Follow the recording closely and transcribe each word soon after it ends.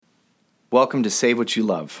Welcome to Save What You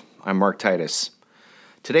Love. I'm Mark Titus.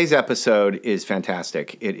 Today's episode is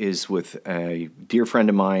fantastic. It is with a dear friend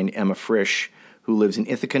of mine, Emma Frisch, who lives in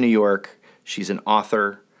Ithaca, New York. She's an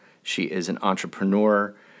author. She is an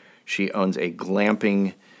entrepreneur. She owns a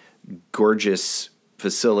glamping, gorgeous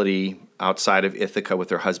facility outside of Ithaca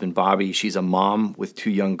with her husband, Bobby. She's a mom with 2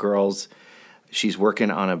 young girls. She's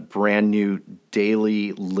working on a brand new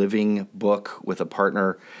daily living book with a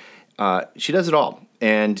partner. She does it all.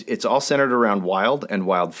 And it's all centered around wild and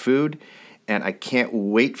wild food. And I can't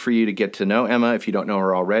wait for you to get to know Emma if you don't know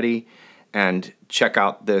her already. And check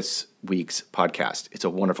out this week's podcast. It's a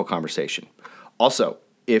wonderful conversation. Also,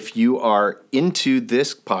 if you are into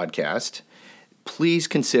this podcast, please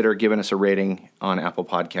consider giving us a rating on Apple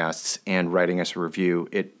Podcasts and writing us a review.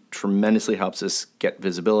 It tremendously helps us get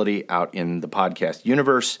visibility out in the podcast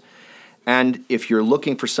universe. And if you're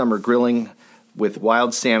looking for summer grilling with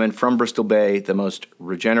wild salmon from Bristol Bay, the most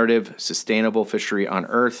regenerative, sustainable fishery on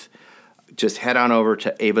earth, just head on over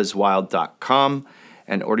to avaswild.com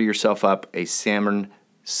and order yourself up a salmon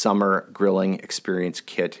summer grilling experience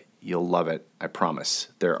kit. You'll love it, I promise.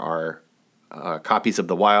 There are copies of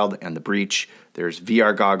The Wild and The Breach. There's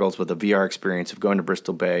VR goggles with a VR experience of going to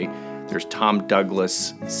Bristol Bay. There's Tom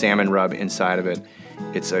Douglas salmon rub inside of it.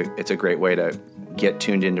 It's a great way to get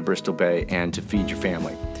tuned into Bristol Bay and to feed your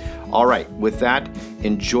family. All right, with that,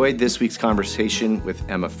 enjoy this week's conversation with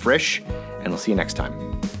Emma Frisch, and we'll see you next time.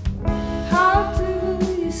 How do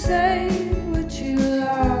you say what you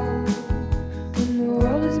love when the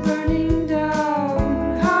world is burning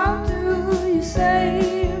down? How do you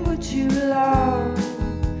say what you love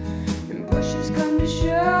when pushes come to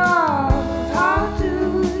shove? How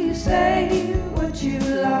do you say what you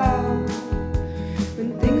love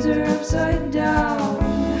when things are upside down?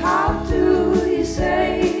 How do you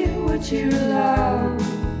say what you love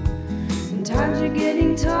when times are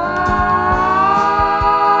getting tough?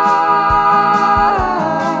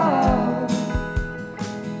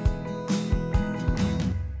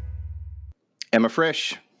 Emma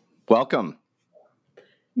Frisch, welcome.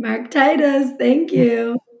 Mark Titus, thank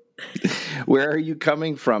you. Where are you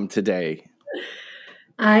coming from today?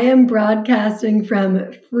 I am broadcasting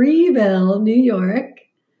from Freeville, New York,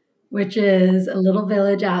 which is a little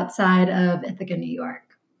village outside of Ithaca, New York.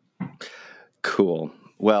 Cool.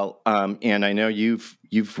 Well, and I know you've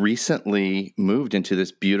recently moved into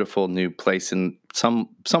this beautiful new place in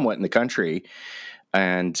somewhat in the country.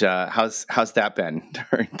 And how's that been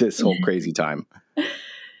during this whole crazy time?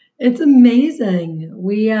 It's amazing.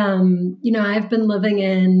 We, I've been living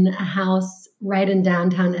in a house right in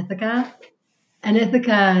downtown Ithaca. And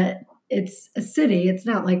Ithaca, it's a city. It's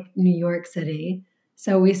not like New York City.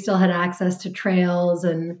 So we still had access to trails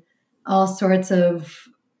and all sorts of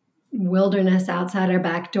wilderness outside our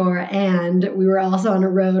back door. And we were also on a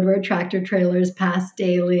road where tractor trailers passed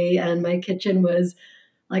daily. And my kitchen was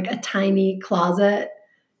like a tiny closet.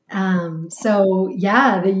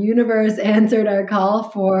 The universe answered our call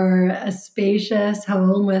for a spacious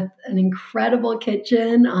home with an incredible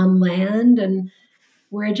kitchen on land. And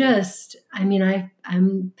we're just,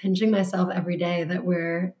 I'm pinching myself every day that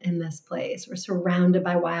we're in this place. We're surrounded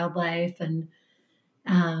by wildlife and,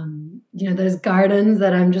 there's gardens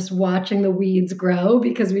that I'm just watching the weeds grow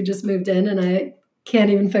because we just moved in and I can't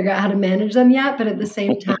even figure out how to manage them yet. But at the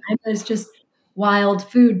same time, there's just wild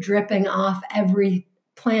food dripping off every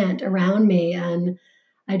plant around me. And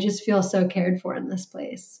I just feel so cared for in this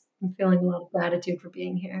place. I'm feeling a lot of gratitude for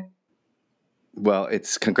being here. Well,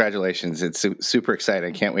 congratulations. It's super exciting.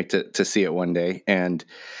 I can't wait to see it one day. And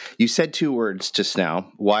you said 2 words just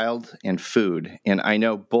now, wild and food. And I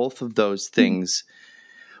know both of those things,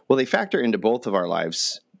 well, they factor into both of our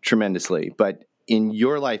lives tremendously. But in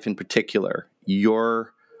your life in particular,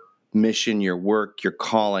 your mission, your work, your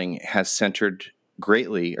calling has centered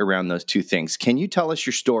greatly around those 2 things. Can you tell us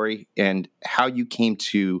your story and how you came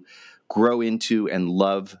to grow into and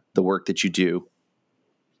love the work that you do?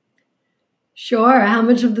 Sure. How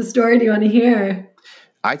much of the story do you want to hear?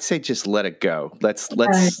 I'd say just let it go. Let's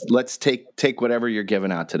take whatever you're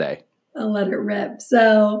giving out today. I'll let it rip.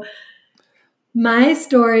 So my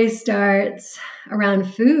story starts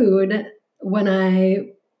around food when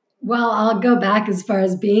I'll go back as far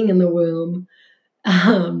as being in the womb.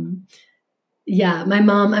 My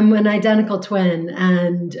mom, I'm an identical twin,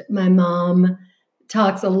 and my mom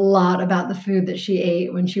talks a lot about the food that she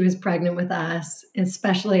ate when she was pregnant with us,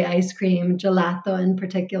 especially ice cream, gelato in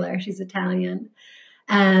particular. She's Italian.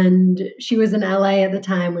 And she was in LA at the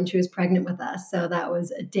time when she was pregnant with us. So that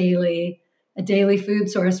was a daily food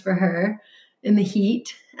source for her in the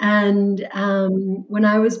heat. And when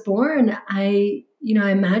I was born, I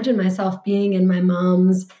imagined myself being in my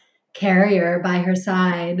mom's carrier by her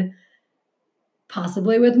side,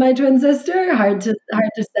 possibly with my twin sister. Hard to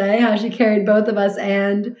say how she carried both of us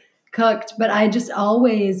and cooked, but I just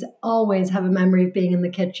always have a memory of being in the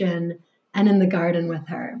kitchen and in the garden with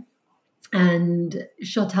her. And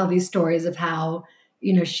she'll tell these stories of how,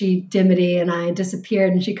 Dimity and I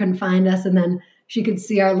disappeared and she couldn't find us. And then she could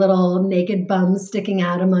see our little naked bums sticking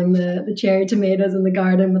out among the cherry tomatoes in the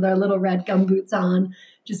garden with our little red gum boots on,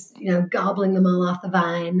 just, gobbling them all off the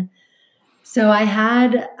vine. So I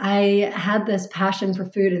had this passion for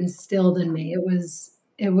food instilled in me. It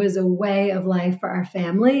was a way of life for our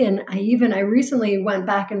family. And I recently went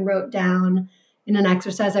back and wrote down in an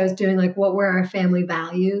exercise I was doing, like, what were our family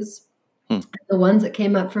values? The ones that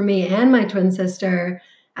came up for me and my twin sister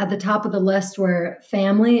at the top of the list were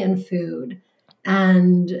family and food.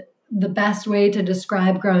 And the best way to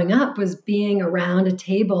describe growing up was being around a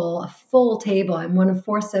table, a full table. I'm one of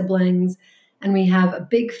four siblings, and we have a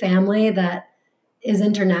big family that is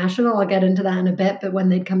international. I'll get into that in a bit, but when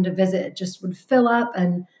they'd come to visit, it just would fill up.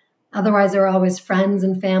 And otherwise, there were always friends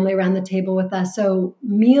and family around the table with us. So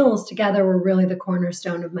meals together were really the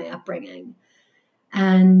cornerstone of my upbringing.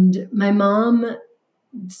 And my mom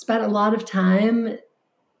spent a lot of time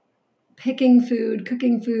picking food,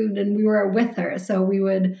 cooking food, and we were with her. So we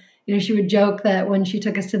would, she would joke that when she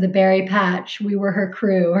took us to the berry patch, we were her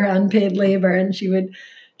crew, her unpaid labor, and she would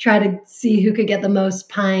try to see who could get the most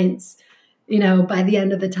pints, by the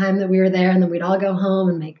end of the time that we were there. And then we'd all go home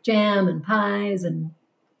and make jam and pies. And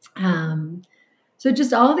so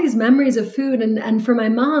just all these memories of food. And for my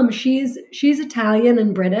mom, she's Italian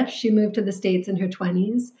and British. She moved to the States in her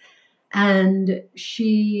 20s. And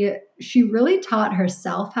she really taught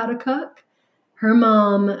herself how to cook. Her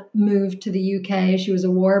mom moved to the UK. She was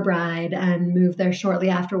a war bride and moved there shortly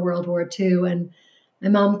after World War II. And my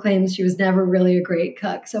mom claims she was never really a great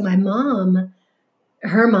cook. So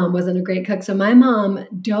her mom wasn't a great cook. So my mom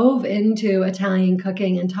dove into Italian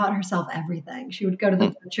cooking and taught herself everything. She would go to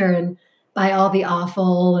the butcher and buy all the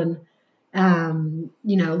offal and,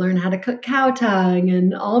 learn how to cook cow tongue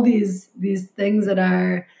and all these things that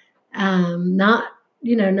are not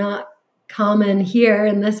common here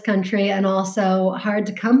in this country, and also hard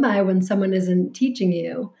to come by when someone isn't teaching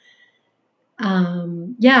you.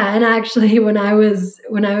 And actually, when I was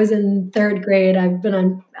in third grade, I've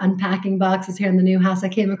been unpacking boxes here in the new house. I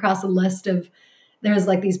came across a list of, there's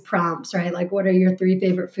like these prompts, right? Like, what are your 3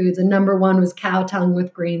 favorite foods? And number 1 was cow tongue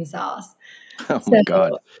with green sauce. Oh my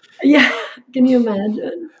God. Yeah. Can you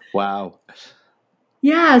imagine? Wow.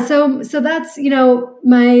 Yeah. So that's,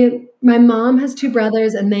 my mom has 2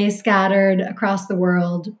 brothers, and they scattered across the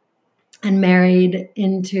world and married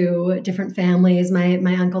into different families. My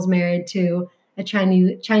uncle's married to a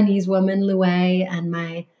Chinese woman, Lue, and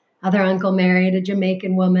my other uncle married a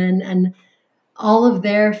Jamaican woman. And all of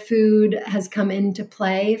their food has come into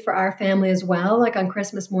play for our family as well. Like on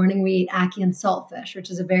Christmas morning, we eat ackee and saltfish, which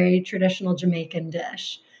is a very traditional Jamaican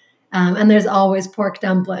dish. And there's always pork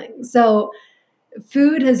dumplings. So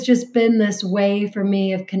food has just been this way for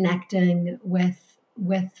me of connecting with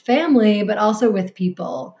family, but also with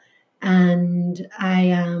people. And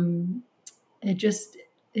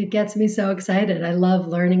it gets me so excited. I love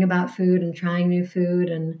learning about food and trying new food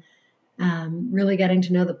and really getting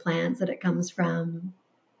to know the plants that it comes from.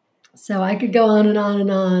 So I could go on and on and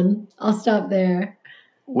on. I'll stop there.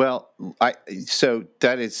 Well, so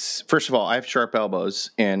that is, first of all, I have sharp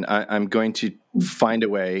elbows, and I'm going to find a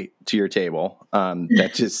way to your table.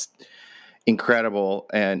 That's just incredible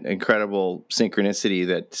synchronicity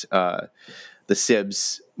that the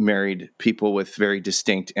Sibs married people with very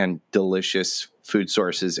distinct and delicious food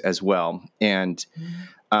sources as well. And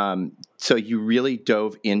so you really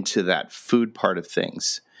dove into that food part of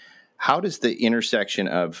things. How does the intersection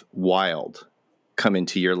of wild come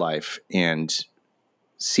into your life and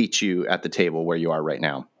seat you at the table where you are right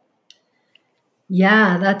now?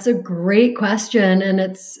 Yeah, that's a great question. And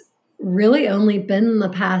it's really only been the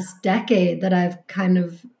past decade that I've kind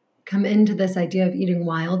of come into this idea of eating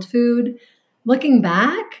wild food. Looking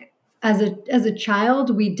back, as a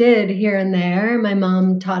child, we did here and there. My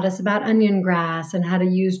mom taught us about onion grass and how to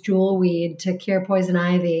use jewelweed to cure poison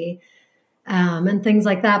ivy, and things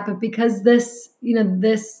like that. But because this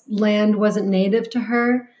land wasn't native to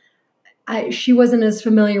her, she wasn't as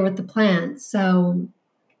familiar with the plants. So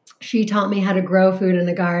she taught me how to grow food in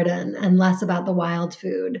the garden and less about the wild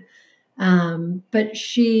food. But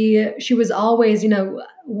she was always,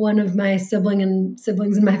 one of my siblings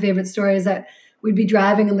in my favorite stories that we'd be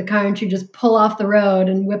driving in the car and she'd just pull off the road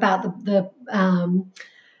and whip out the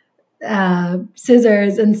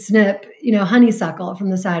scissors and snip, honeysuckle from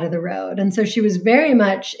the side of the road. And so she was very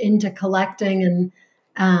much into collecting and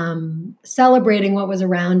celebrating what was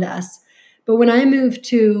around us. But when I moved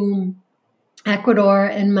to Ecuador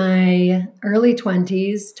in my early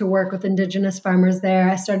 20s to work with indigenous farmers there,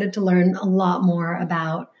 I started to learn a lot more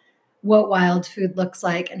about what wild food looks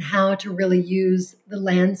like and how to really use the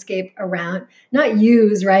landscape around. Not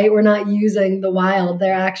use, right? We're not using the wild.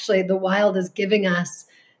 The wild is giving us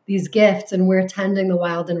these gifts and we're tending the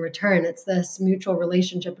wild in return. It's this mutual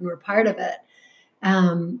relationship and we're part of it.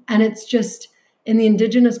 And it's just in the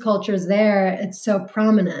indigenous cultures there, it's so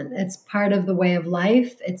prominent. It's part of the way of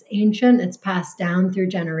life. It's ancient. It's passed down through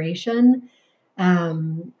generation.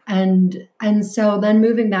 And so then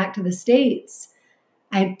moving back to the States,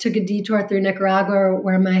 I took a detour through Nicaragua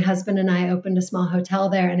where my husband and I opened a small hotel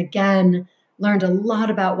there and again learned a lot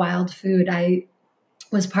about wild food. I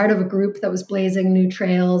was part of a group that was blazing new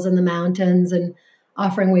trails in the mountains and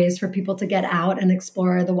offering ways for people to get out and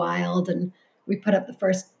explore the wild. And we put up the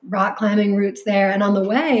first rock climbing routes there. And on the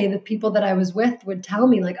way, the people that I was with would tell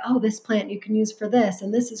me like, oh, this plant you can use for this,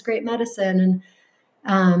 and this is great medicine.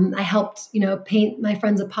 And I helped, paint my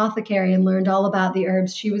friend's apothecary and learned all about the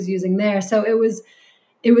herbs she was using there. So it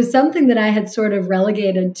was something that I had sort of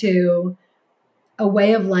relegated to a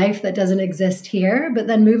way of life that doesn't exist here. But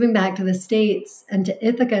then moving back to the States and to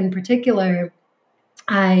Ithaca in particular,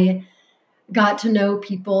 I got to know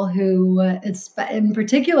people who, in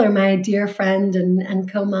particular, my dear friend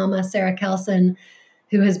and co-mama, Sarah Kelson,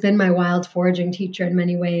 who has been my wild foraging teacher in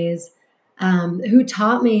many ways, who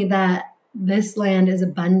taught me that this land is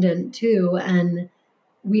abundant too. And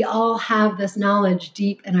we all have this knowledge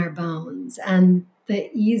deep in our bones. And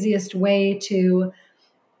the easiest way to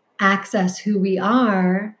access who we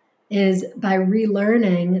are is by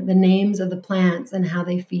relearning the names of the plants and how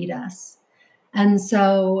they feed us. And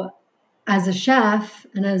so as a chef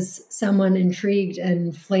and as someone intrigued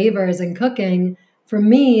in flavors and cooking, for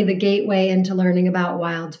me, the gateway into learning about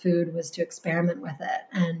wild food was to experiment with it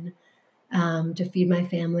and to feed my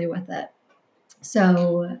family with it.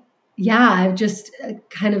 So, yeah, I've just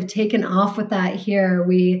kind of taken off with that here.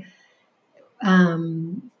 We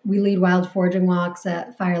lead wild foraging walks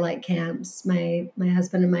at Firelight Camps, my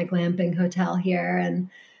husband and my glamping hotel here, and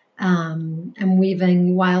I'm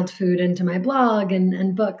weaving wild food into my blog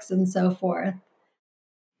and books and so forth.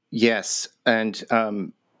 Yes, and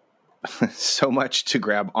so much to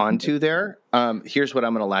grab onto there. Here's what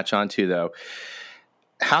I'm going to latch onto, though.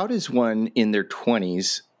 How does one in their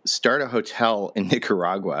 20s start a hotel in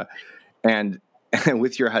Nicaragua and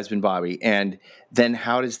with your husband, Bobby? And then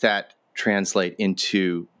how does that translate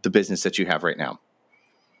into the business that you have right now?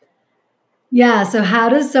 Yeah. So how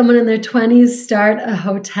does someone in their 20s start a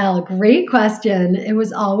hotel? Great question. It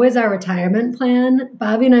was always our retirement plan.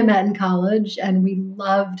 Bobby and I met in college and we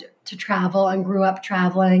loved to travel and grew up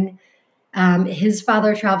traveling. His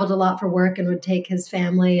father traveled a lot for work and would take his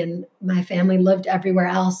family, and my family lived everywhere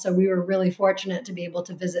else. So we were really fortunate to be able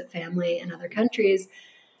to visit family in other countries.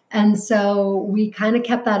 And so we kind of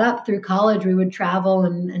kept that up through college. We would travel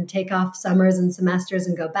and take off summers and semesters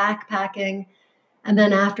and go backpacking. And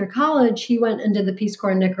then after college, he went and did the Peace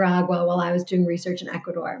Corps in Nicaragua while I was doing research in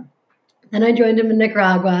Ecuador. Then I joined him in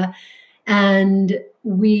Nicaragua. And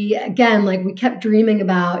we kept dreaming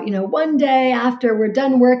about, one day after we're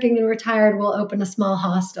done working and retired, we'll open a small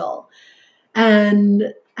hostel.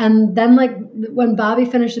 And then when Bobby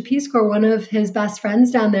finished the Peace Corps, one of his best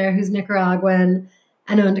friends down there who's Nicaraguan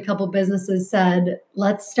and owned a couple businesses said,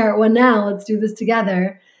 let's start one now. Let's do this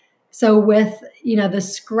together. So with, the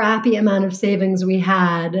scrappy amount of savings we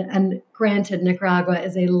had, and granted, Nicaragua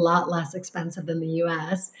is a lot less expensive than the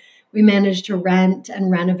US, we managed to rent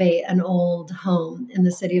and renovate an old home in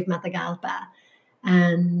the city of Matagalpa.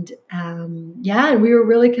 And and we were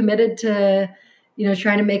really committed to,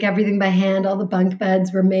 trying to make everything by hand. All the bunk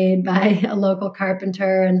beds were made by a local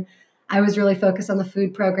carpenter. And I was really focused on the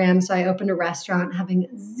food program. So I opened a restaurant having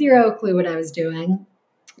zero clue what I was doing,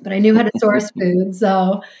 but I knew how to source food.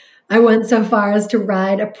 So I went so far as to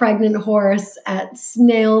ride a pregnant horse at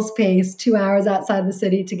snail's pace 2 hours outside the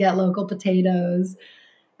city to get local potatoes.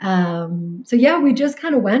 We just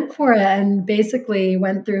kind of went for it and basically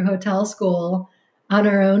went through hotel school on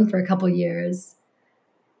our own for a couple years.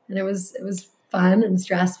 And it was fun and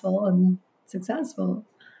stressful and successful.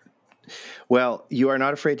 Well, you are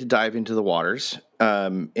not afraid to dive into the waters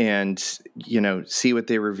and see what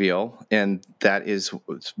they reveal. And that is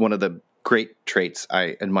one of the great traits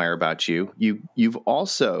I admire about you. You've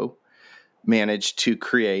also managed to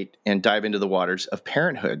create and dive into the waters of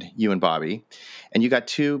parenthood, you and Bobby. And you got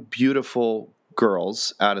two beautiful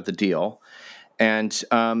girls out of the deal. And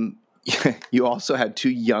you also had two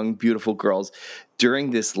young, beautiful girls during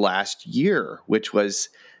this last year, which was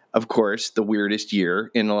of course, the weirdest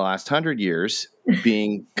year in the last 100 years,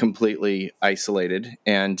 being completely isolated.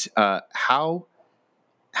 And how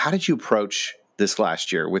did you approach this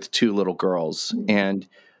last year with two little girls? And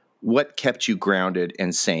what kept you grounded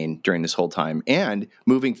and sane during this whole time and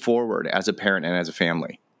moving forward as a parent and as a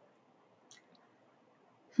family?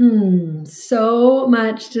 So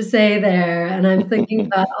much to say there. And I'm thinking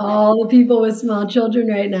about all the people with small children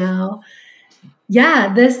right now.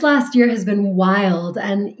 Yeah, this last year has been wild.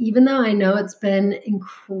 And even though I know it's been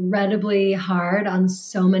incredibly hard on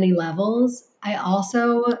so many levels,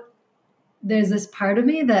 there's this part of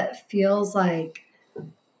me that feels like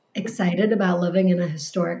excited about living in a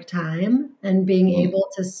historic time and being able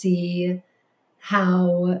to see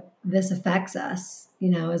how this affects us,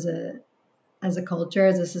 as a culture,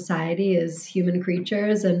 as a society, as human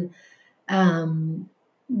creatures. And um,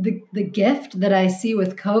 the gift that I see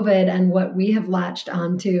with COVID and what we have latched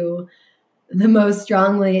onto the most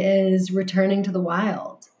strongly is returning to the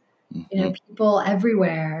wild. People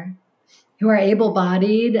everywhere who are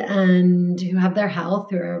able-bodied and who have their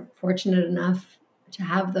health, who are fortunate enough to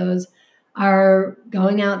have those, are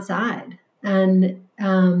going outside. And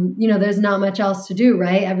there's not much else to do,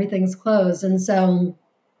 right? Everything's closed, and so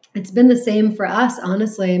it's been the same for us,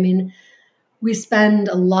 honestly. I mean, we spend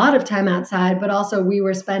a lot of time outside, but also we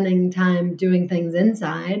were spending time doing things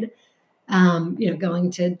inside,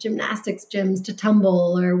 going to gymnastics gyms to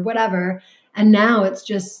tumble or whatever. And now it's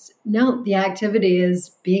just, no, the activity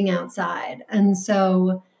is being outside. And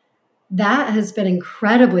so that has been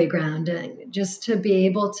incredibly grounding, just to be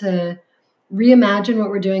able to reimagine what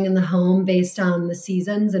we're doing in the home based on the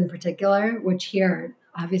seasons in particular, which here are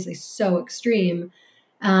obviously so extreme.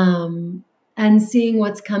 And seeing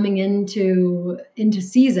what's coming into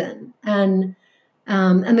season, and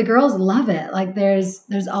the girls love it. Like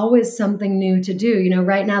there's always something new to do.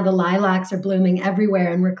 Right now the lilacs are blooming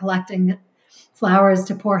everywhere, and we're collecting flowers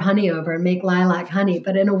to pour honey over and make lilac honey.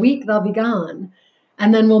 But in a week they'll be gone,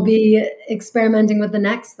 and then we'll be experimenting with the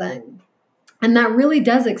next thing. And that really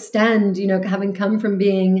does extend. Having come from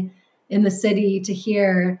being in the city to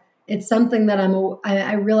here, it's something that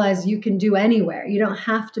I realize you can do anywhere. You don't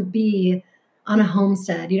have to be on a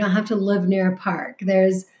homestead. You don't have to live near a park.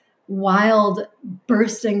 There's wild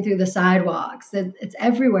bursting through the sidewalks. It's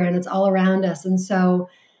everywhere, and it's all around us. And so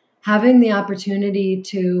having the opportunity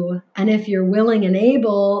to, and if you're willing and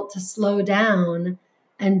able to slow down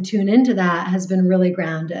and tune into that, has been really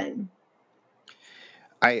grounding.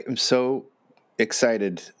 I am so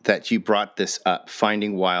excited that you brought this up,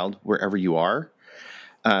 finding wild wherever you are.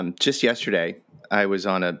 Just yesterday, I was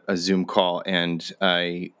on a Zoom call, and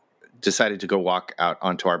I decided to go walk out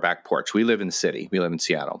onto our back porch. We live in the city. We live in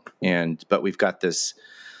Seattle. But we've got this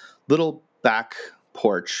little back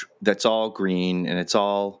porch that's all green, and it's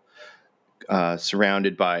all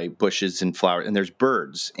surrounded by bushes and flowers. And there's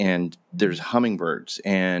birds, and there's hummingbirds.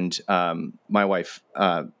 And my wife,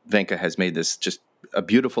 Venka, has made this just a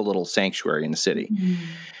beautiful little sanctuary in the city.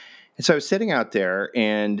 And so I was sitting out there,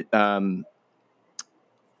 and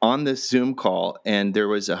on this Zoom call, and there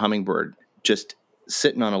was a hummingbird just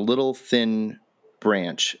sitting on a little thin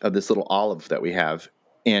branch of this little olive that we have,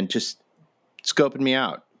 and just scoping me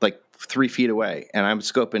out like 3 feet away. And I'm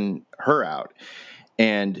scoping her out.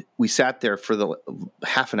 And we sat there for the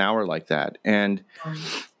half an hour like that. And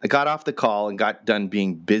I got off the call and got done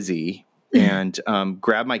being busy and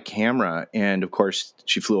grabbed my camera. And of course,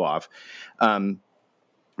 she flew off.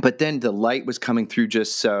 But then the light was coming through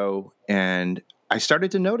just so, and I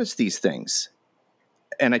started to notice these things.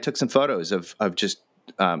 And I took some photos of just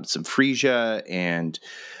some freesia, and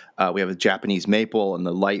we have a Japanese maple, and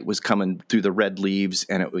the light was coming through the red leaves,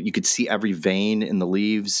 and you could see every vein in the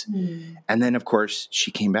leaves. And then, of course,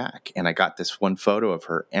 she came back, and I got this one photo of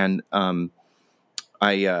her. And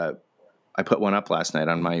I put one up last night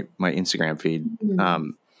on my Instagram feed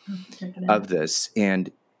of this,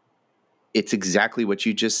 and it's exactly what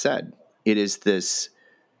you just said. It is this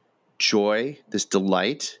joy, this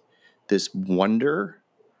delight, this wonder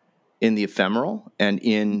in the ephemeral and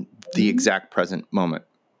in the exact present moment.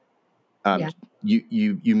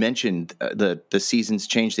 You mentioned the seasons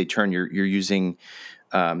change, they turn. You're using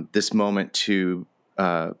this moment to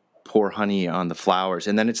pour honey on the flowers,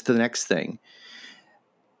 and then it's the next thing.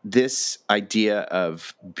 This idea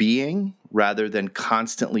of being rather than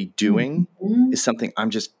constantly doing is something I'm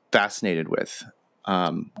just fascinated with.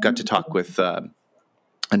 Got to talk with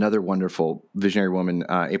another wonderful visionary woman,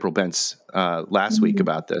 April Bentz, last week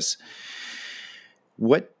about this.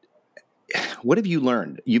 What have you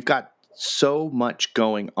learned? You've got so much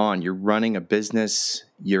going on. You're running a business.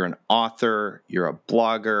 You're an author. You're a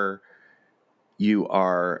blogger. You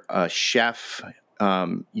are a chef.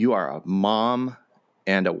 You are a mom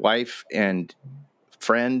and a wife and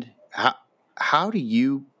friend. How do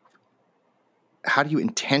you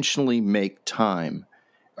intentionally make time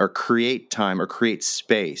or create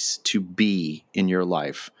space to be in your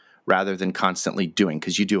life rather than constantly doing?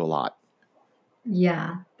 Because you do a lot.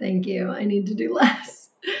 Yeah, thank you. I need to do less.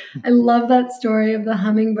 I love that story of the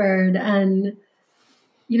hummingbird. And,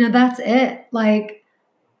 that's it. Like,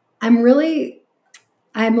 I'm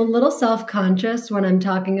a little self-conscious when I'm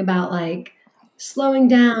talking about like slowing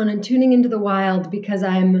down and tuning into the wild because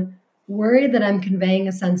I'm worried that I'm conveying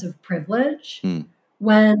a sense of privilege Mm.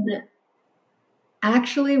 when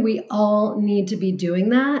actually we all need to be doing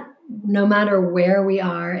that no matter where we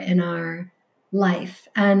are in our life.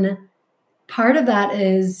 And part of that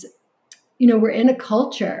is, we're in a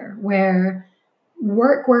culture where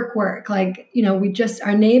work, work, work. Like,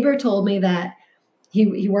 our neighbor told me that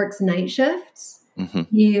he works night shifts. Mm-hmm.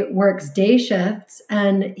 He works day shifts,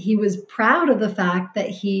 and he was proud of the fact that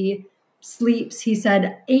he sleeps, he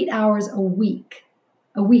said, 8 hours a week.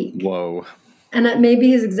 Whoa. And that maybe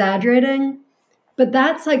he's exaggerating, but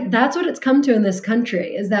that's what it's come to in this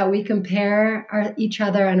country, is that we compare each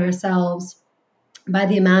other and ourselves by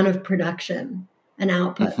the amount of production and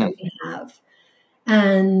output that we have.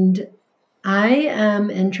 And I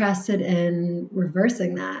am interested in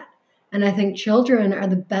reversing that. And I think children are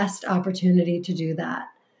the best opportunity to do that.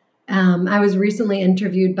 I was recently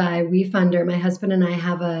interviewed by WeFunder. My husband and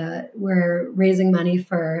I we're raising money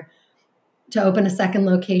to open a second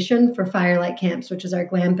location for Firelight Camps, which is our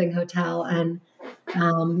glamping hotel and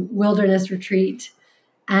wilderness retreat.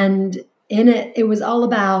 And in it, it was all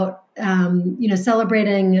about,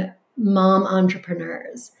 celebrating mom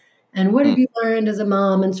entrepreneurs. And what have you learned as a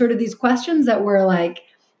mom? And sort of these questions that were like,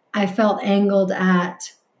 I felt angled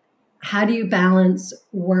at how do you balance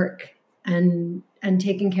work and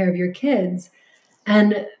taking care of your kids?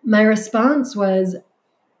 And my response was,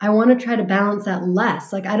 I want to try to balance that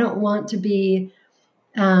less. Like, I don't want to be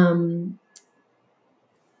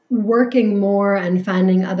working more and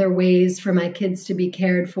finding other ways for my kids to be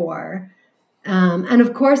cared for. And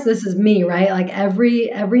of course, this is me, right? Like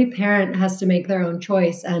every parent has to make their own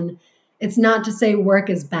choice. And it's not to say work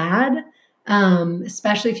is bad,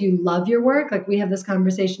 especially if you love your work. Like we have this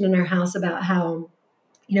conversation in our house about how,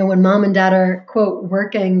 when mom and dad are, quote,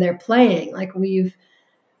 working, they're playing. Like we've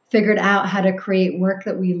figured out how to create work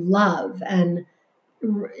that we love and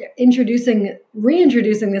reintroducing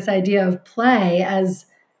this idea of play as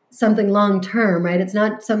something long-term, right? It's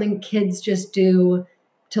not something kids just do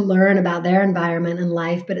to learn about their environment and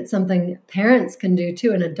life, but it's something parents can do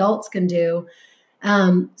too, and adults can do.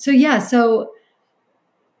 So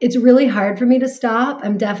it's really hard for me to stop.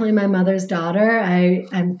 I'm definitely my mother's daughter.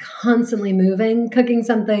 I'm constantly moving, cooking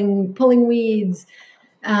something, pulling weeds,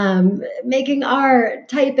 making art,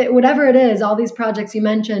 type it, whatever it is, all these projects you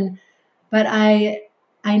mentioned. But I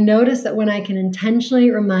notice that when I can intentionally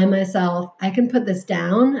remind myself, I can put this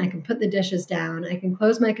down, I can put the dishes down, I can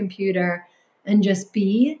close my computer and just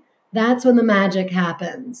be, that's when the magic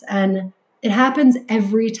happens. And it happens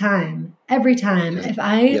every time.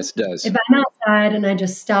 Yes, it does. If I'm outside and I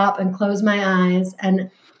just stop and close my eyes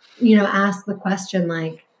and, ask the question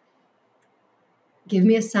like, give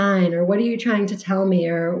me a sign, or what are you trying to tell me,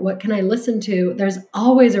 or what can I listen to? There's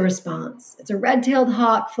always a response. It's a red-tailed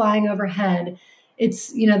hawk flying overhead.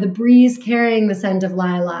 It's, the breeze carrying the scent of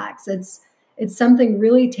lilacs. It's something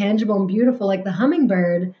really tangible and beautiful, like the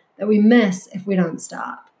hummingbird, that we miss if we don't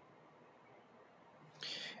stop.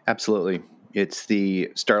 Absolutely. It's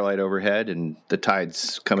the starlight overhead and the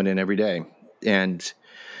tides coming in every day. And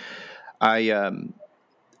I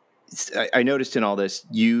noticed in all this,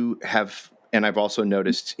 you have, and I've also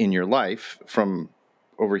noticed in your life from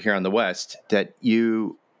over here on the West, that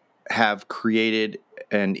you have created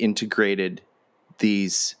and integrated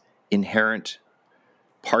these inherent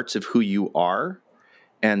parts of who you are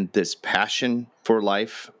and this passion for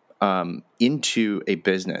life into a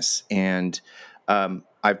business. And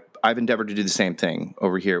I've endeavored to do the same thing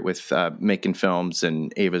over here with making films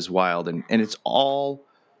and Ava's Wild, and it's all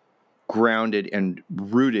grounded and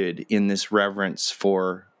rooted in this reverence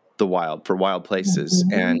for the wild, for wild places,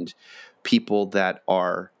 and people that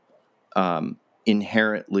are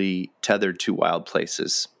inherently tethered to wild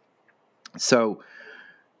places. So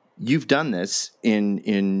you've done this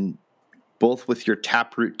in both with your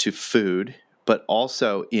Taproot to Food, but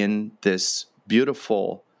also in this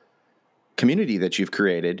beautiful community that you've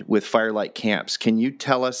created with Firelight Camps. Can you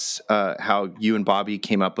tell us how you and Bobby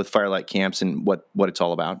came up with Firelight Camps and what it's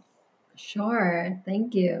all about? Sure.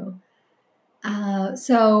 Thank you.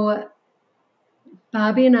 So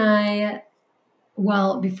Bobby and I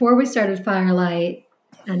Well, before we started Firelight,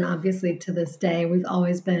 and obviously to this day, we've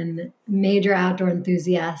always been major outdoor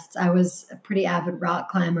enthusiasts. I was a pretty avid rock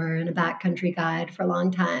climber and a backcountry guide for a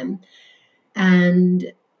long time.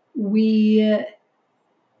 And we,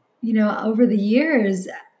 over the years,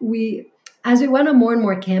 as we went on more and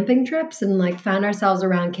more camping trips and like found ourselves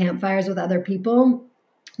around campfires with other people,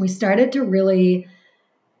 we started to really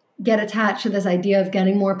get attached to this idea of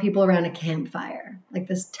getting more people around a campfire, like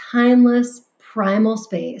this timeless, primal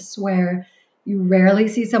space where you rarely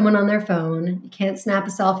see someone on their phone, you can't snap a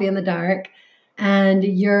selfie in the dark, and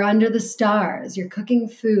you're under the stars, you're cooking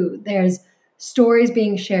food, there's stories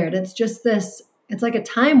being shared. It's just this, it's like a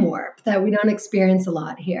time warp that we don't experience a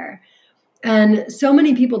lot here. And so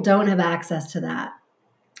many people don't have access to that.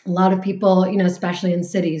 A lot of people, especially in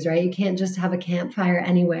cities, right? You can't just have a campfire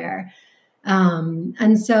anywhere.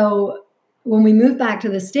 And so when we moved back to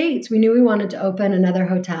the States, we knew we wanted to open another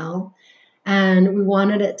hotel, and we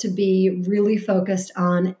wanted it to be really focused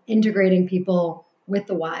on integrating people with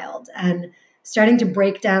the wild and starting to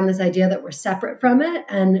break down this idea that we're separate from it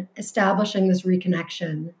and establishing this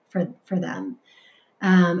reconnection for them.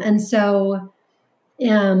 And so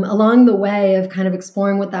along the way of kind of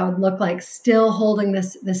exploring what that would look like, still holding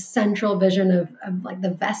this central vision of like the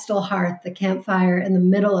Vestal hearth, the campfire in the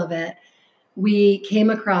middle of it, we came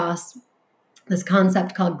across this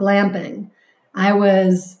concept called glamping. I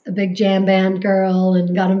was a big jam band girl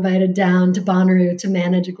and got invited down to Bonnaroo to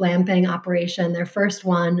manage a glamping operation, their first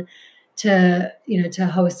one, to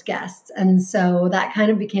host guests. And so that kind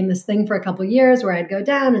of became this thing for a couple of years where I'd go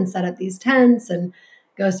down and set up these tents and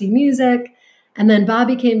go see music. And then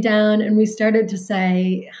Bobby came down and we started to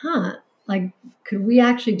say, like, could we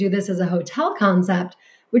actually do this as a hotel concept,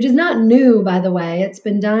 which is not new, by the way. It's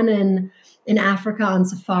been done in Africa on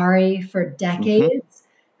safari for decades.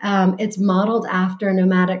 It's modeled after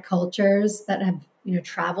nomadic cultures that have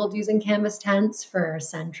traveled using canvas tents for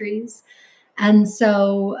centuries. And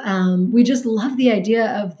so we just love the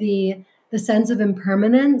idea of the sense of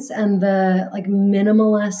impermanence and the like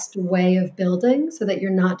minimalist way of building so that you're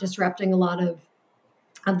not disrupting a lot of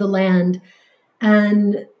the land.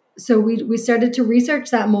 And so we started to research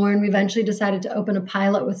that more, and we eventually decided to open a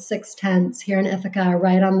pilot with 6 tents here in Ithaca,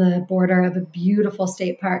 right on the border of a beautiful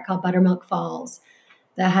state park called Buttermilk Falls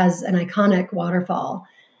that has an iconic waterfall.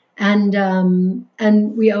 And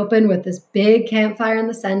we opened with this big campfire in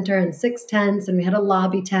the center and 6 tents, and we had a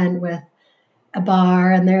lobby tent with a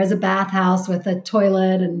bar, and there's a bathhouse with a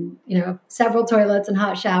toilet and several toilets and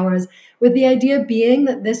hot showers, with the idea being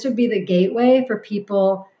that this would be the gateway for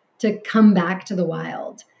people to come back to the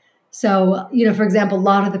wild. So, for example, a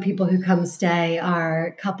lot of the people who come stay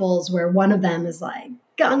are couples where one of them is like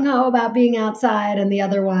gung-ho about being outside and the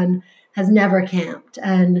other one has never camped.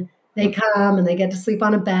 And they come and they get to sleep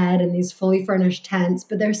on a bed in these fully furnished tents,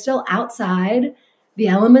 but they're still outside. The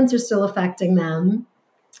elements are still affecting them.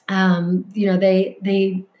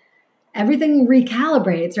 They everything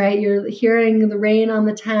recalibrates, right? You're hearing the rain on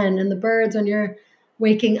the tent and the birds when you're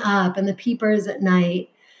waking up and the peepers at night.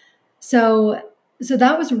 So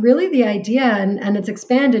that was really the idea, and it's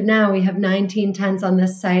expanded now. We have 19 tents on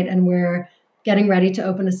this site, and we're getting ready to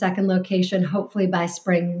open a second location, hopefully by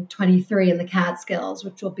spring 23 in the Catskills,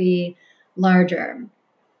 which will be larger.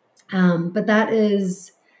 But that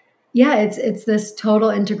is, it's this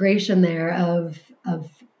total integration there of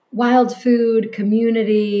wild food,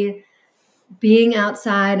 community, being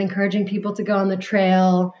outside, encouraging people to go on the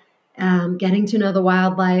trail, getting to know the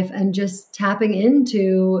wildlife, and just tapping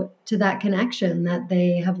into that connection that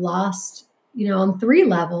they have lost, on 3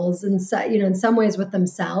 levels, and in some ways with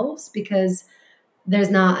themselves, because there's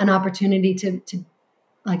not an opportunity to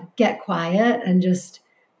like get quiet and just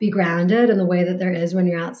be grounded in the way that there is when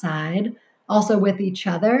you're outside. Also with each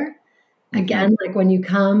other. Again, like when you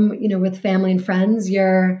come, with family and friends,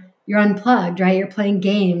 you're unplugged, right? You're playing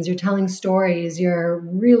games, you're telling stories, you're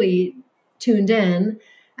really tuned in.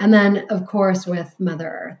 And then, of course, with Mother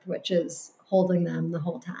Earth, which is holding them the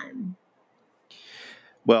whole time.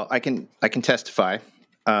 Well, I can testify.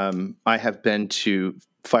 I have been to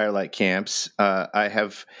Firelight camps. I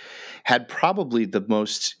have had probably the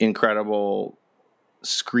most incredible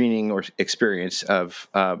screening or experience of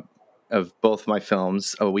both my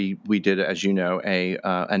films. We did, as you know,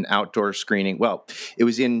 an outdoor screening. Well, it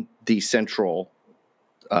was in the central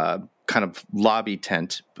kind of lobby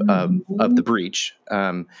tent of the Breach.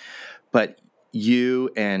 But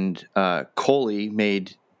you and Coley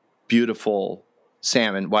made beautiful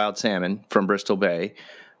wild salmon from Bristol Bay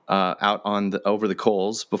out over the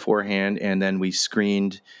coals beforehand, and then we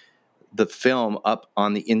screened the film up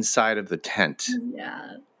on the inside of the tent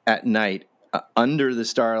at night under the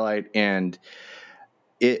starlight, and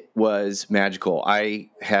It was magical.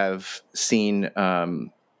 I have seen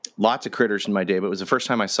lots of critters in my day, but it was the first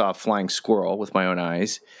time I saw a flying squirrel with my own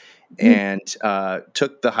eyes, and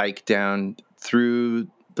took the hike down through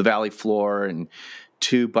the valley floor and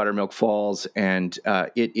to Buttermilk Falls, and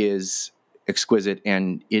it is exquisite,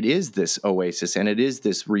 and it is this oasis, and it is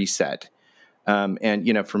this reset.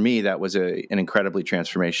 And for me, that was an incredibly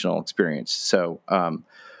transformational experience. So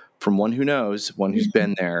from one who knows, one who's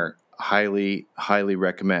been there, highly, highly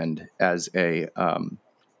recommend as a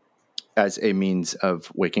means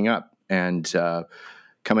of waking up and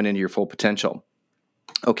coming into your full potential.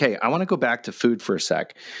 Okay, I want to go back to food for a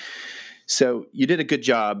sec. So you did a good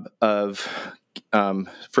job of,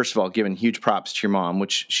 first of all, giving huge props to your mom,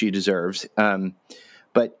 which she deserves.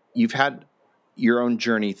 But you've had your own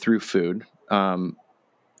journey through food. Can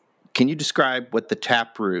you describe what the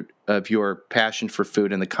taproot of your passion for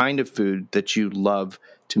food and the kind of food that you love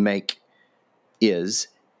to make is,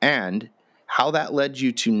 and how that led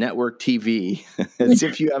you to network TV, as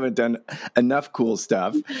if you haven't done enough cool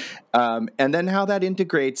stuff, and then how that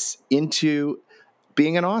integrates into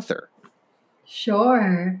being an author?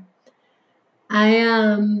 Sure. I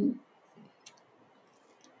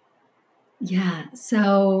yeah,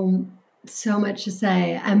 so much to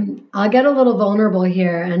say. I'll get a little vulnerable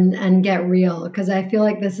here and get real, because I feel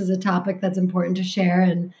like this is a topic that's important to share,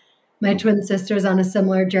 and my twin sister's on a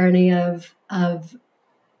similar journey of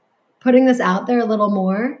putting this out there a little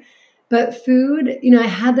more. But food, I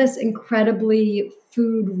had this incredibly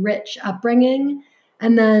food rich upbringing,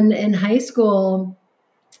 and then in high school,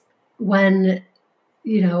 when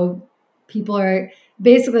people are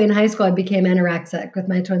basically in high school, I became anorexic with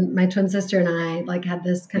my twin sister, and I had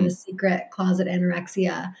this kind of secret closet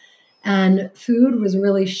anorexia, and food was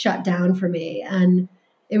really shut down for me. And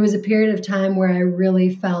it was a period of time where I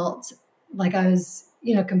really felt like I was,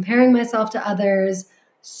 comparing myself to others.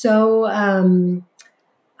 So, I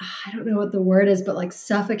don't know what the word is, but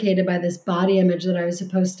suffocated by this body image that I was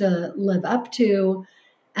supposed to live up to.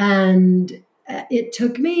 And it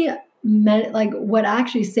took me what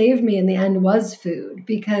actually saved me in the end was food,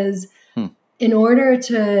 because in order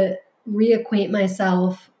to reacquaint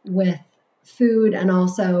myself with food and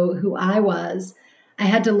also who I was, I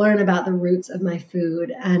had to learn about the roots of my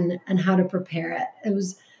food and how to prepare it. It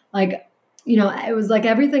was it was like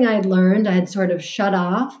everything I had learned, I had sort of shut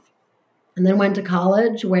off, and then went to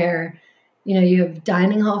college where, you have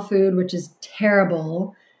dining hall food, which is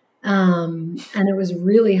terrible. And it was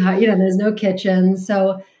really hard, there's no kitchen.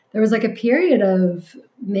 So there was a period of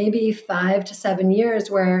maybe 5 to 7 years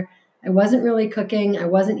where I wasn't really cooking. I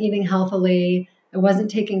wasn't eating healthily. I wasn't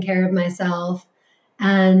taking care of myself.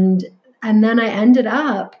 And then I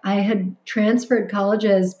had transferred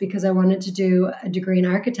colleges because I wanted to do a degree in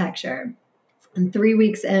architecture. And 3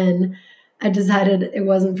 weeks in, I decided it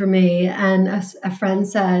wasn't for me. And a friend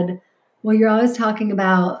said, well, you're always talking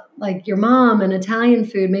about your mom and Italian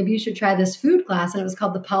food. Maybe you should try this food class. And it was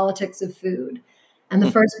called The Politics of Food. And the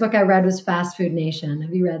first book I read was Fast Food Nation.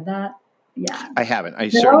 Have you read that? Yeah. I haven't. I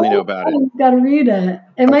certainly know about it. You've got to read it.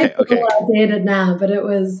 It might be a little outdated now, but it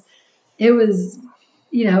was, it was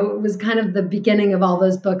kind of the beginning of all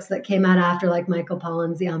those books that came out after, Michael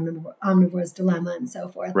Pollan's The Omnivore's Dilemma and so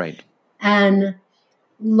forth. Right. And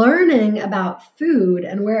learning about food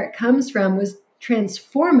and where it comes from was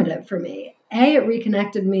transformative for me. It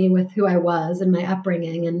reconnected me with who I was and my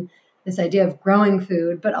upbringing and this idea of growing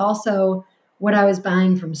food, but also what I was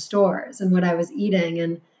buying from stores and what I was eating.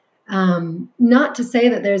 And not to say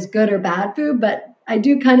that there's good or bad food, but I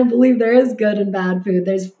do kind of believe there is good and bad food.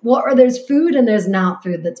 There's food and there's not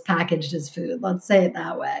food that's packaged as food. Let's say it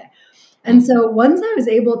that way. And so once I was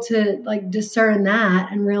able to discern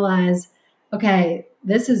that and realize, okay,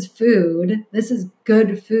 this is food. This is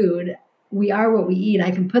good food. We are what we eat.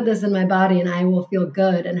 I can put this in my body and I will feel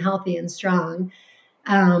good and healthy and strong.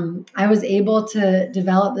 I was able to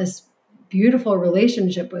develop this beautiful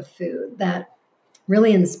relationship with food that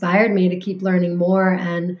really inspired me to keep learning more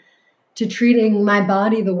and to treating my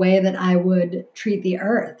body the way that I would treat the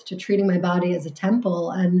earth, to treating my body as a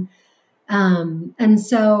temple. And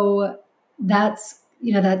so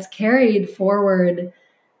that's carried forward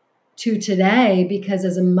to today, because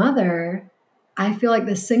as a mother, I feel like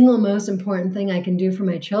the single most important thing I can do for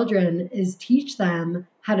my children is teach them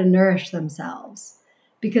how to nourish themselves,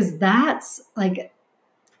 because that's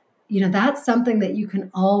that's something that you can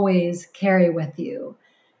always carry with you.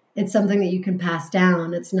 It's something that you can pass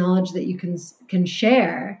down. It's knowledge that you can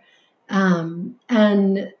share. And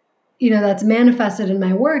that's manifested in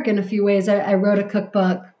my work in a few ways. I wrote a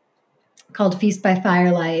cookbook called Feast by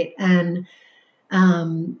Firelight, and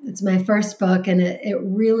It's my first book, and it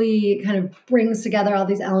really kind of brings together all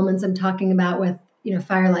these elements I'm talking about with,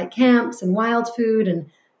 firelight camps and wild food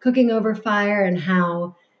and cooking over fire, and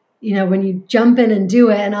how, when you jump in and do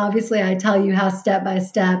it, and obviously I tell you how step by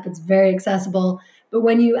step, it's very accessible. But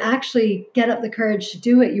when you actually get up the courage to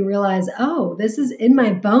do it, you realize, oh, this is in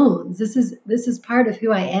my bones. This is part of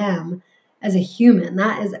who I am as a human.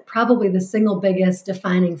 That is probably the single biggest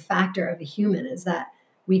defining factor of a human, is that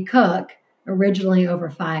we cook originally over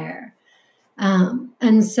fire.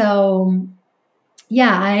 And so,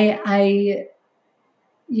 yeah,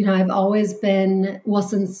 I've always been, well,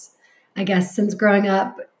 since growing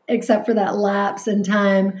up, except for that lapse in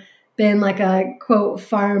time, been like a quote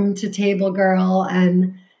farm to table girl.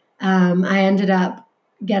 And I ended up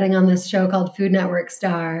getting on this show called Food Network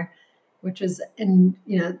Star, which was, and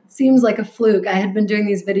it seems like a fluke. I had been doing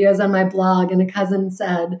these videos on my blog, and a cousin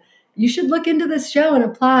said, you should look into this show and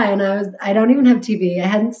apply. And I don't even have TV. I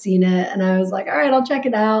hadn't seen it. And I was like, all right, I'll check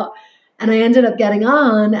it out. And I ended up getting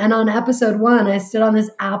on. And on episode 1, I stood on this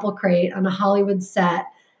apple crate on a Hollywood set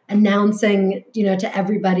announcing, to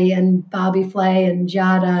everybody, and Bobby Flay and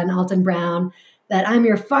Giada and Alton Brown, that I'm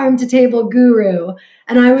your farm to table guru.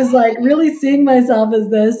 And I was like really seeing myself as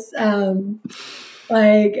this,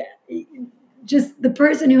 just the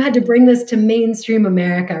person who had to bring this to mainstream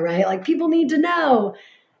America, right? Like, people need to know.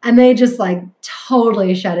 And they just like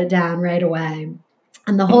totally shut it down right away.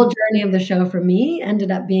 And the whole journey of the show for me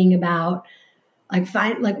ended up being about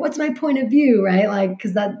what's my point of view, right? Like,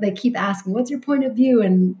 because that they keep asking, what's your point of view?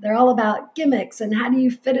 And they're all about gimmicks and how do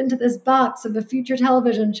you fit into this box of a future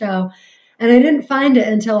television show? And I didn't find it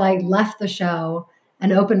until I left the show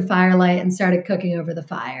and opened Firelight and started cooking over the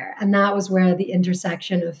fire. And that was where the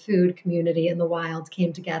intersection of food, community, and the wild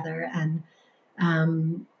came together. And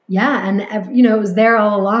it was there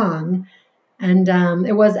all along. And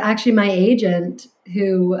it was actually my agent,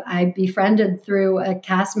 who I befriended through a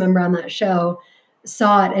cast member on that show,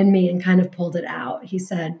 saw it in me and kind of pulled it out. He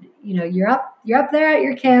said, you're up there at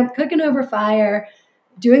your camp, cooking over fire,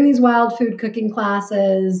 doing these wild food cooking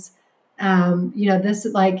classes. This,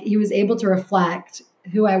 like, he was able to reflect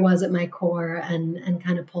who I was at my core and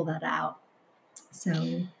kind of pull that out.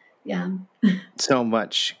 So, yeah. So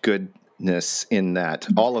much goodness in that,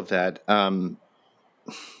 all of that.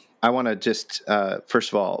 I want to just, first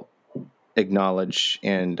of all, acknowledge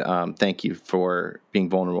and thank you for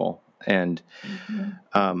being vulnerable. And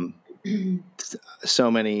so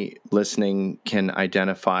many listening can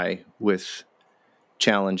identify with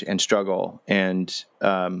challenge and struggle and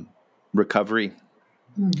recovery.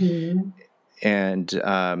 Mm-hmm. And,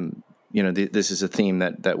 this is a theme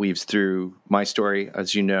that weaves through my story,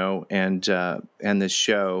 as you know, and this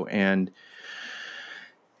show. And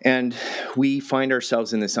we find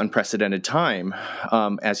ourselves in this unprecedented time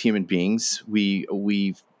as human beings.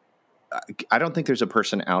 I don't think there's a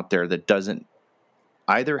person out there that doesn't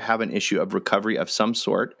either have an issue of recovery of some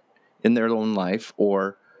sort in their own life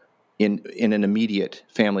or in an immediate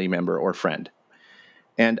family member or friend.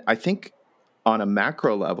 And I think on a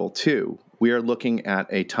macro level too, we are looking at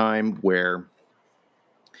a time where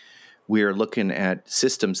we are looking at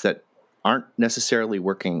systems that aren't necessarily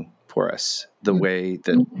working for us the way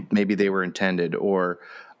that maybe they were intended, or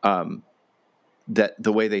that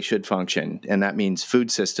the way they should function. And that means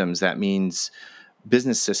food systems, that means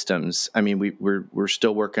business systems. I mean, we're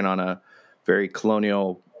still working on a very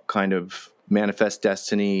colonial kind of manifest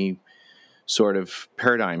destiny sort of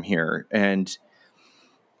paradigm here. And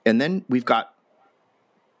then we've got,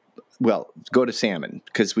 well, go to salmon,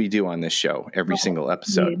 because we do on this show every single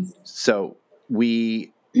episode. Yes. So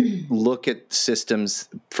we look at systems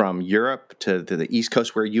from Europe to the East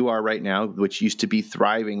Coast, where you are right now, which used to be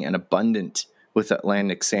thriving and abundant with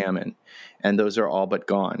Atlantic salmon, and those are all but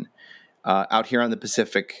gone. Out here on the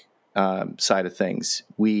Pacific side of things,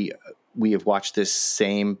 we have watched this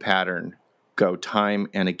same pattern go time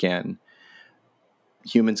and again.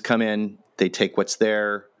 Humans come in, they take what's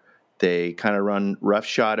there, they kind of run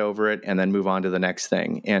roughshod over it, and then move on to the next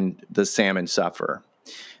thing, and the salmon suffer.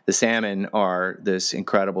 The salmon are this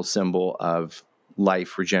incredible symbol of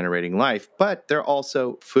life, regenerating life, but they're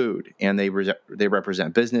also food, and they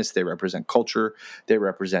represent business, they represent culture, they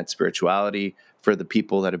represent spirituality for the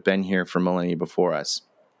people that have been here for millennia before us.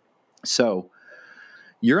 So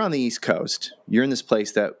you're on the East Coast. You're in this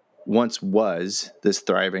place that once was this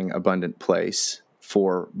thriving, abundant place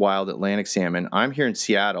for wild Atlantic salmon. I'm here in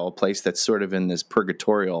Seattle, a place that's sort of in this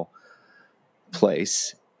purgatorial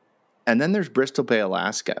place. And then there's Bristol Bay,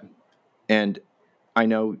 Alaska. And I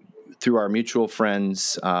know through our mutual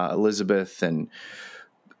friends, Elizabeth and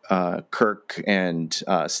Kirk and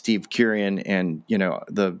Steve Curian, and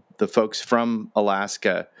the the folks from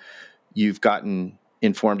Alaska, you've gotten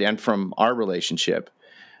informed, and from our relationship.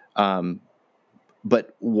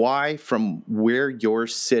 But why, from where you're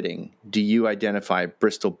sitting, do you identify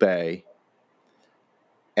Bristol Bay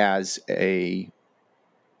as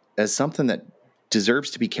something that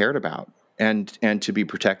deserves to be cared about and to be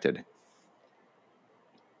protected?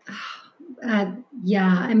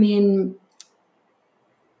 Yeah, I mean,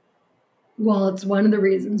 well, it's one of the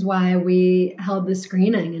reasons why we held the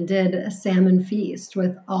screening and did a salmon feast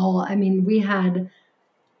with we had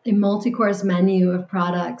a multi-course menu of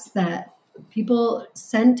products that people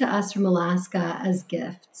sent to us from Alaska as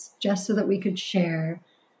gifts, just so that we could share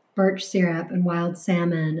birch syrup and wild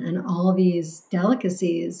salmon and all these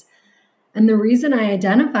delicacies. And the reason I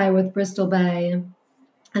identify with Bristol Bay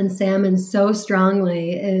and salmon so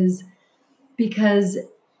strongly is because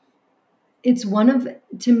it's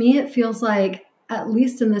to me, it feels like, at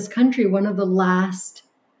least in this country, one of the last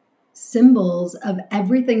symbols of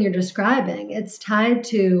everything you're describing. It's tied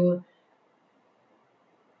to,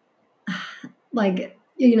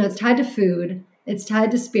 it's tied to food, it's tied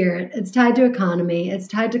to spirit, it's tied to economy, it's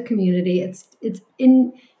tied to community.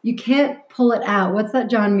 You can't pull it out. What's that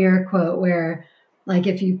John Muir quote where, like,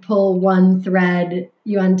 if you pull one thread,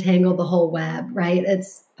 you untangle the whole web, right?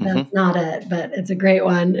 That's not it, but it's a great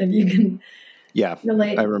one if you can. Yeah,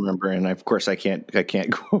 relate. I remember, and of course I can't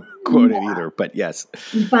quote it either, but yes.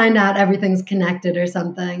 You find out everything's connected or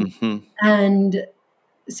something. Mm-hmm. And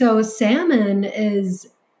so salmon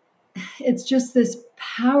it's just this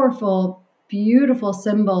powerful, beautiful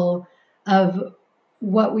symbol of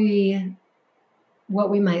what we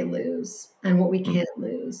might lose and what we can't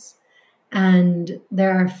lose. And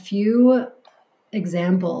there are few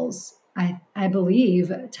examples, I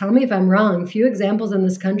believe, tell me if I'm wrong, few examples in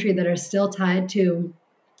this country that are still tied to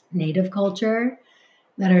native culture,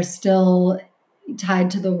 that are still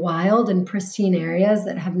tied to the wild and pristine areas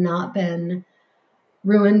that have not been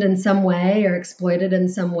ruined in some way or exploited in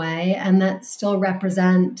some way, and that still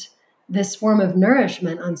represent this form of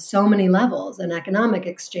nourishment on so many levels, an economic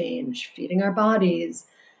exchange, feeding our bodies.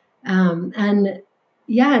 And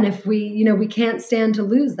if we can't stand to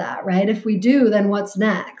lose that, right? If we do, then what's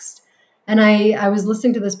next? And I was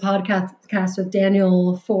listening to this podcast with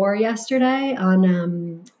Daniel Four yesterday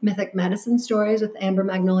on Mythic Medicine Stories with Amber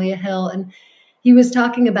Magnolia Hill. And he was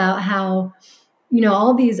talking about how,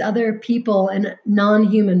 all these other people in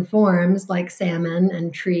non-human forms like salmon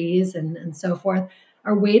and trees and so forth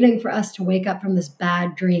are waiting for us to wake up from this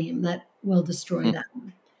bad dream that will destroy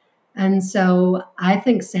them. And so I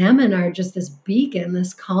think salmon are just this beacon,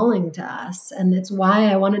 this calling to us. And it's why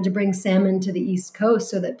I wanted to bring salmon to the East Coast,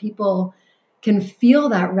 so that people can feel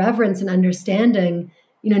that reverence and understanding.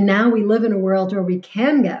 Now we live in a world where we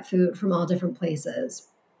can get food from all different places,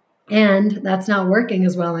 and that's not working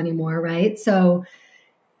as well anymore, right? So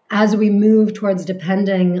as we move towards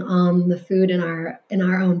depending on the food in our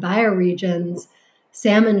own bioregions,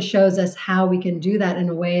 salmon shows us how we can do that in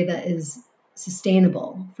a way that is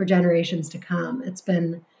sustainable for generations to come. It's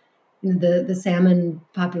been, the salmon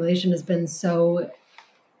population has been so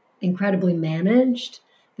incredibly managed.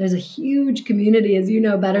 There's a huge community, as you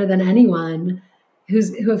know better than anyone,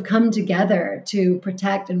 who have come together to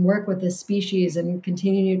protect and work with this species and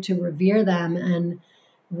continue to revere them and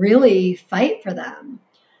really fight for them.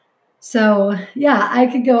 So yeah, I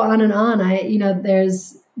could go on and on.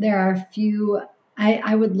 There are a few.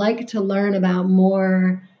 I would like to learn about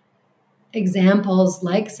more examples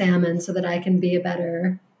like salmon, so that I can be a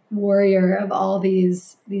better warrior of all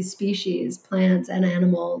these species, plants and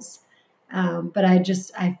animals. But I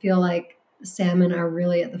feel like salmon are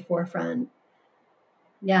really at the forefront.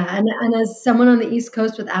 Yeah, and as someone on the East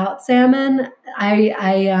Coast without salmon,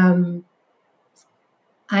 I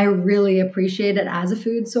really appreciate it as a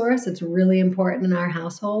food source. It's really important in our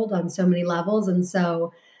household on so many levels. And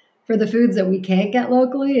so for the foods that we can't get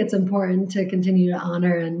locally, it's important to continue to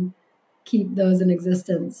honor and keep those in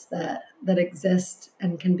existence that exist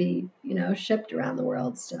and can be, shipped around the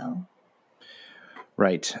world still.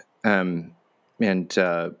 Right. And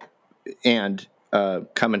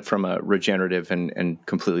coming from a regenerative and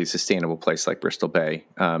completely sustainable place like Bristol Bay,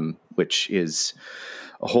 which is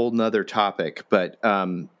a whole nother topic. But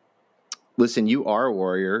listen, you are a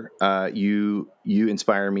warrior. You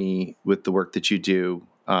inspire me with the work that you do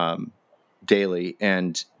daily,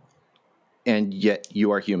 and yet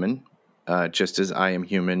you are human, just as I am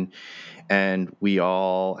human, and we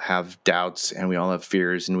all have doubts, and we all have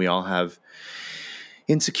fears, and we all have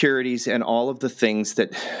insecurities, and all of the things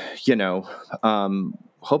that,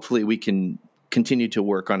 hopefully we can continue to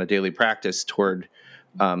work on a daily practice toward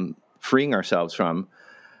freeing ourselves from.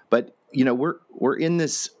 But we're in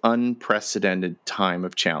this unprecedented time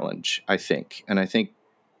of challenge, I think. And I think,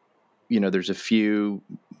 there's a few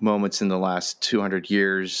moments in the last 200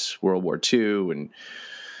 years, World War II and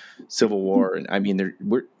Civil War. And I mean,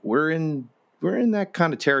 we're in that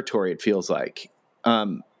kind of territory, it feels like.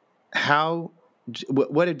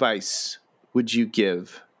 What advice would you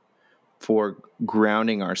give for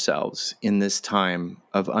grounding ourselves in this time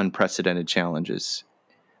of unprecedented challenges?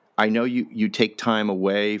 I know you take time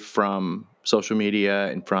away from social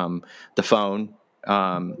media and from the phone.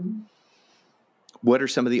 What are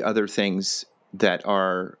some of the other things that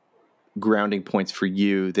are grounding points for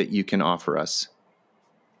you that you can offer us?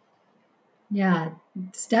 Yeah,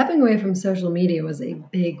 stepping away from social media was a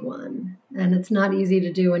big one, and it's not easy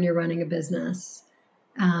to do when you're running a business.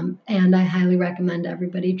 And I highly recommend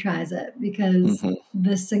everybody tries it because Mm-hmm.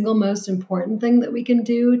 the single most important thing that we can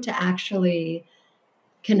do to actually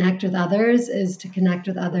connect with others is to connect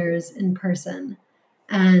with others in person.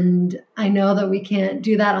 And I know that we can't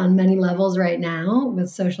do that on many levels right now with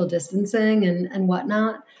social distancing and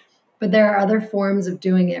whatnot, but there are other forms of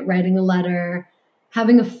doing it, writing a letter,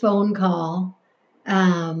 having a phone call,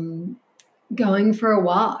 um, going for a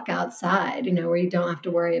walk outside, where you don't have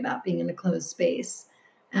to worry about being in a closed space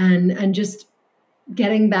and just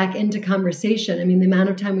getting back into conversation. I mean, the amount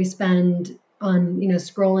of time we spend on,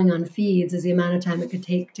 scrolling on feeds is the amount of time it could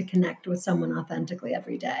take to connect with someone authentically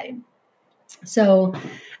every day. So,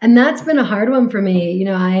 and that's been a hard one for me.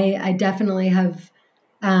 I definitely have,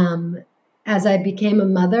 as I became a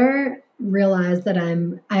mother, realized that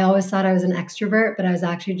I always thought I was an extrovert, but I was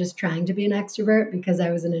actually just trying to be an extrovert because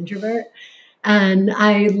I was an introvert. And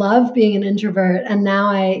I love being an introvert. And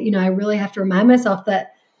now I really have to remind myself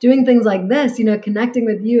that doing things like this, connecting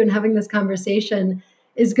with you and having this conversation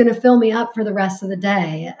is going to fill me up for the rest of the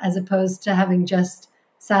day, as opposed to having just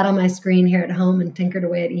sat on my screen here at home and tinkered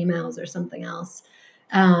away at emails or something else.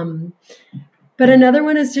 But another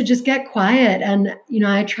one is to just get quiet. And,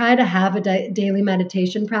 I try to have a daily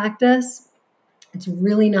meditation practice. It's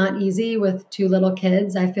really not easy with two little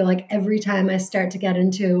kids. I feel like every time I start to get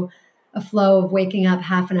into a flow of waking up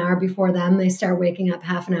half an hour before them, they start waking up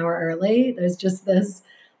half an hour early. There's just this,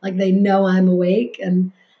 like, they know I'm awake.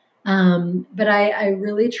 And but I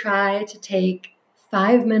really try to take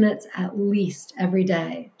 5 minutes at least every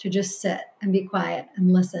day to just sit and be quiet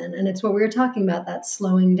and listen. And it's what we were talking about, that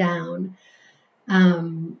slowing down.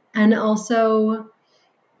 And also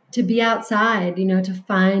to be outside, to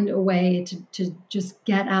find a way to just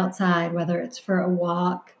get outside, whether it's for a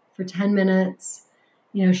walk for 10 minutes,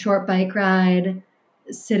 short bike ride,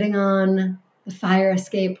 sitting on the fire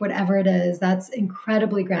escape, whatever it is. That's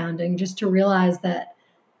incredibly grounding, just to realize that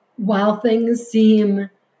while things seem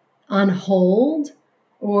on hold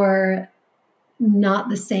or not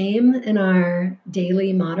the same in our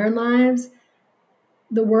daily modern lives,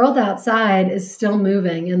 the world outside is still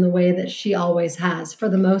moving in the way that she always has, for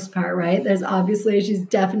the most part, right? She's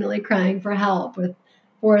definitely crying for help with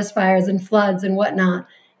forest fires and floods and whatnot.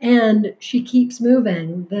 And she keeps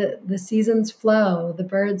moving. The seasons flow, the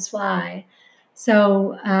birds fly.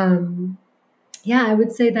 So, yeah, I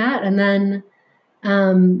would say that. And then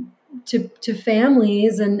to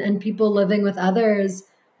families and people living with others,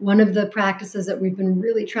 one of the practices that we've been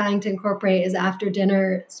really trying to incorporate is after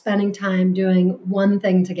dinner, spending time doing one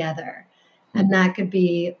thing together. And that could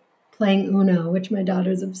be playing Uno, which my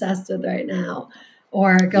daughter's obsessed with right now,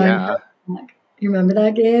 or going for a walk. You remember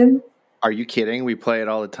that game? Are you kidding? We play it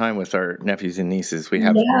all the time with our nephews and nieces. We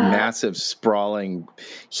have Yeah. massive, sprawling,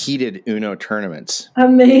 heated Uno tournaments.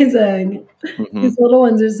 Amazing. Mm-hmm. These little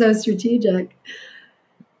ones are so strategic.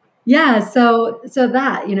 Yeah, so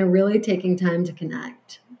that, really taking time to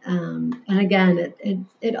connect. And again,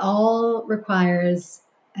 it all requires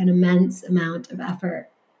an immense amount of effort.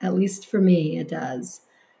 At least for me, it does.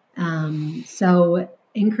 So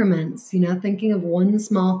increments, thinking of one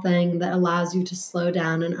small thing that allows you to slow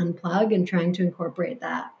down and unplug, and trying to incorporate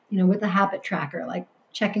that, with a habit tracker, like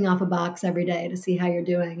checking off a box every day to see how you're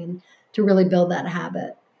doing and to really build that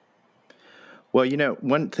habit. Well,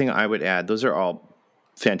 one thing I would add, those are all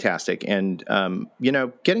fantastic. And,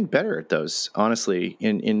 getting better at those, honestly,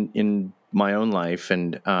 in my own life.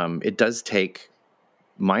 And it does take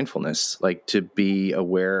mindfulness, like to be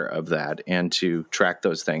aware of that and to track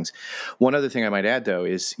those things. One other thing I might add, though,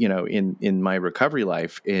 is, in my recovery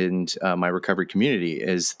life and my recovery community,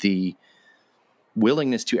 is the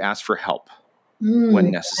willingness to ask for help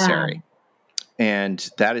when necessary. Yeah. And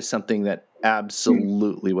that is something that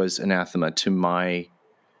absolutely was anathema to my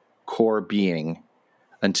core being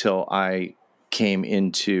until I came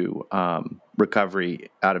into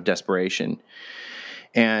recovery out of desperation.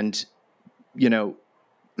 And,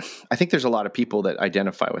 I think there's a lot of people that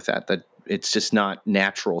identify with that it's just not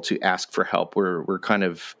natural to ask for help. We're kind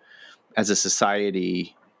of, as a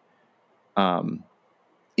society,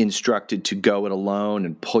 instructed to go it alone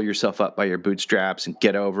and pull yourself up by your bootstraps and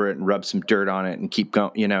get over it and rub some dirt on it and keep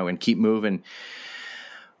going, and keep moving.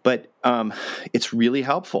 But it's really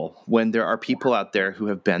helpful when there are people out there who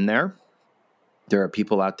have been there. There are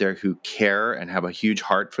people out there who care and have a huge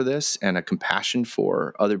heart for this and a compassion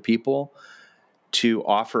for other people to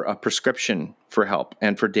offer a prescription for help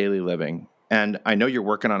and for daily living. And I know you're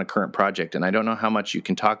working on a current project, and I don't know how much you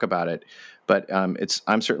can talk about it, but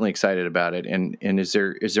I'm certainly excited about it. And is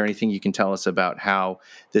there anything you can tell us about how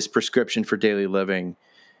this prescription for daily living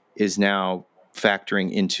is now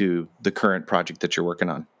factoring into the current project that you're working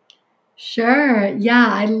on? Sure. Yeah,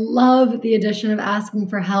 I love the addition of asking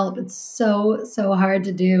for help. It's so, so hard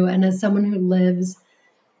to do. And as someone who lives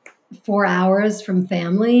 4 hours from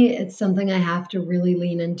family, it's something I have to really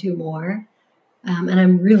lean into more. And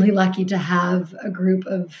I'm really lucky to have a group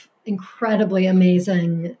of incredibly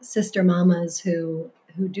amazing sister mamas who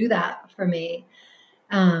do that for me.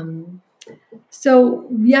 So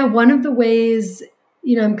yeah, one of the ways,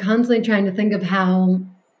 I'm constantly trying to think of how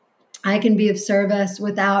I can be of service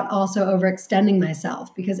without also overextending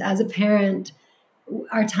myself, because as a parent,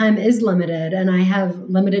 our time is limited and I have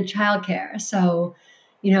limited childcare. So,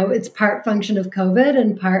 it's part function of COVID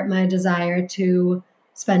and part my desire to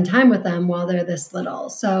spend time with them while they're this little.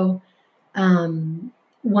 So,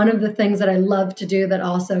 one of the things that I love to do that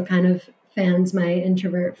also kind of fans my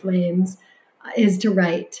introvert flames is to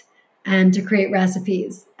write and to create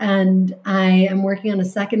recipes. And I am working on a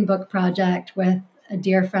second book project with a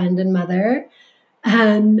dear friend and mother.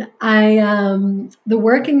 And the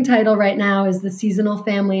working title right now is The Seasonal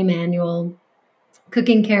Family Manual,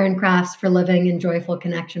 Cooking, Care, and Crafts for Living in Joyful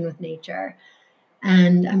Connection with Nature.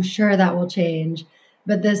 And I'm sure that will change.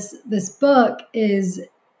 But this book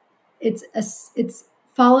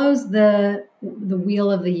follows the wheel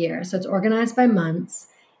of the year. So it's organized by months.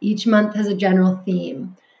 Each month has a general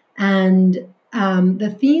theme. And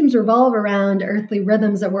the themes revolve around earthly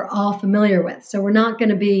rhythms that we're all familiar with. So we're not going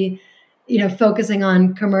to be, focusing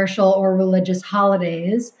on commercial or religious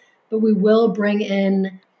holidays, but we will bring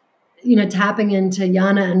in, tapping into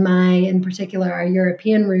Yana and Mai in particular, our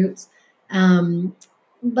European roots,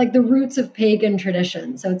 like the roots of pagan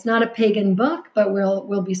tradition. So it's not a pagan book, but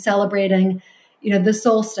we'll be celebrating, the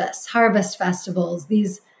solstice, harvest festivals,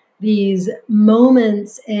 these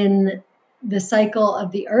moments in the cycle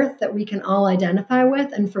of the earth that we can all identify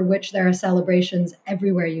with and for which there are celebrations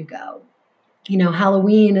everywhere you go.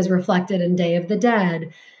 Halloween is reflected in Day of the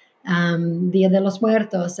Dead, Dia de los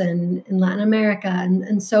Muertos in Latin America,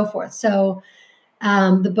 and so forth. So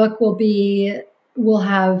the book will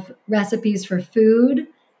have recipes for food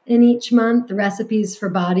in each month, recipes for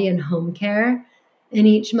body and home care in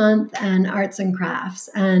each month, and arts and crafts.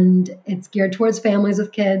 And it's geared towards families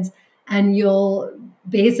with kids. And you'll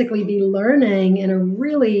basically be learning in a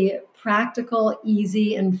really practical,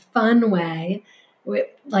 easy, and fun way.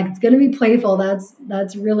 Like, it's going to be playful.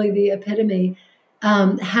 That's really the epitome.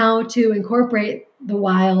 How to incorporate the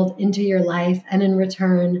wild into your life and in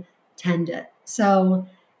return tend it. So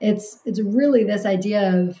it's really this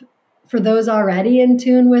idea of, for those already in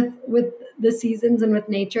tune with the seasons and with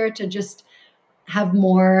nature, to just have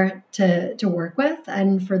more to work with,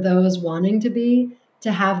 and for those wanting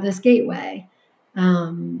to have this gateway.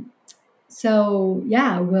 So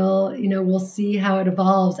yeah, we'll see how it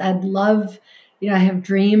evolves. I'd love, I have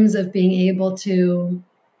dreams of being able to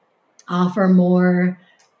offer more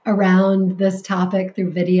around this topic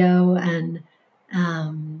through video and,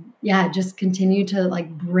 just continue to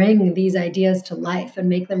bring these ideas to life and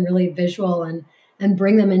make them really visual and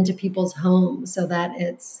bring them into people's homes so that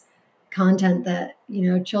it's content that,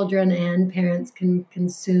 children and parents can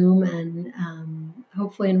consume and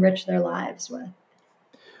hopefully enrich their lives with.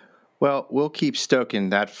 Well, we'll keep stoking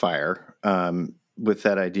that fire with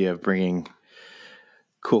that idea of bringing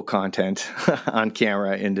cool content on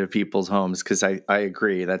camera into people's homes, because I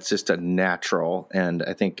agree that's just a natural. And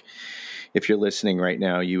I think if you're listening right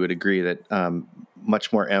now, you would agree that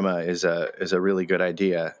much more Emma is a really good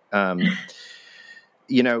idea. One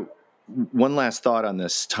last thought on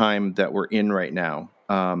this time that we're in right now,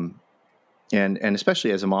 and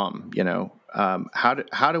especially as a mom,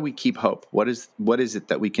 how do we keep hope? What is it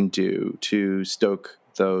that we can do to stoke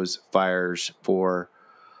those fires for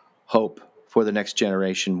hope for the next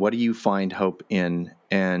generation? What do you find hope in?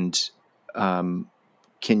 And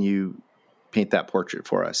can you paint that portrait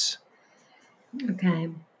for us? Okay.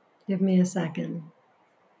 Give me a second.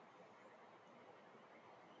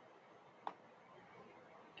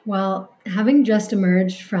 Well, having just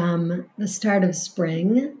emerged from the start of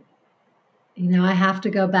spring, I have to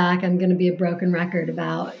go back. I'm going to be a broken record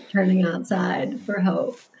about turning outside for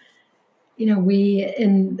hope. We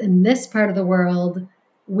in this part of the world,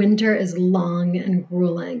 winter is long and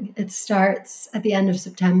grueling. It starts at the end of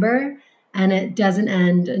September and it doesn't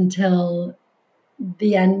end until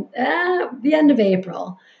the end of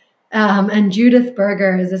April. And Judith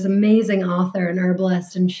Berger is this amazing author and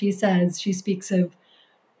herbalist, and she speaks of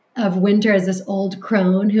winter as this old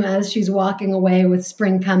crone who, as she's walking away with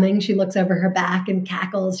spring coming, she looks over her back and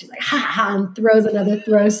cackles. She's like, ha ha, and throws another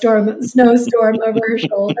snowstorm over her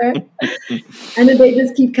shoulder. And then they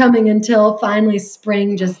just keep coming until finally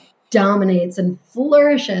spring just dominates and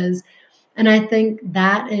flourishes. And I think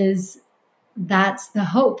that's the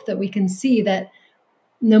hope that we can see, that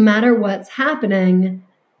no matter what's happening,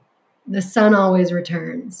 the sun always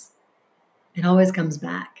returns. It always comes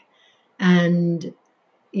back. And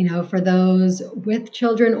for those with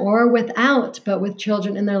children or without, but with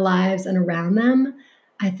children in their lives and around them,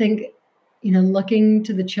 I think, looking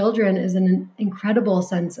to the children is an incredible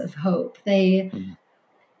sense of hope.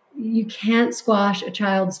 You can't squash a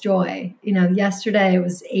child's joy. Yesterday it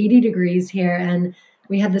was 80 degrees here and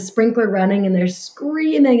we had the sprinkler running and they're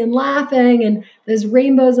screaming and laughing and there's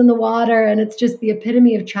rainbows in the water and it's just the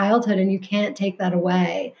epitome of childhood and you can't take that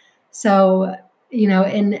away. So,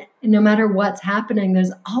 and no matter what's happening,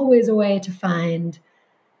 there's always a way to find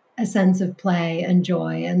a sense of play and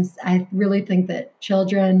joy. And I really think that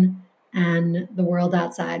children and the world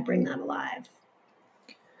outside bring that alive.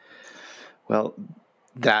 Well,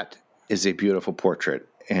 that is a beautiful portrait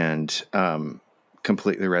and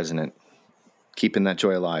completely resonant, keeping that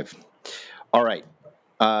joy alive. All right.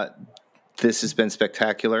 This has been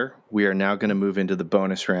spectacular. We are now going to move into the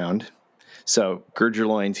bonus round. So gird your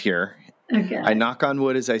loins here. Okay. I knock on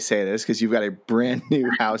wood as I say this because you've got a brand new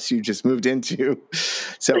house you just moved into.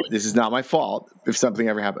 So this is not my fault if something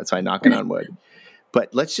ever happens. So I knock it on wood.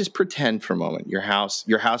 But let's just pretend for a moment your house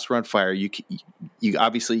were on fire. You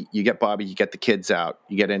obviously you get Bobby, you get the kids out,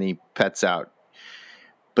 you get any pets out,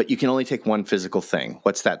 but you can only take one physical thing.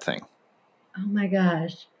 What's that thing? Oh my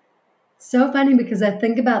gosh. So funny because I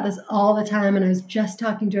think about this all the time. And I was just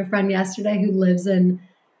talking to a friend yesterday who lives in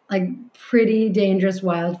like pretty dangerous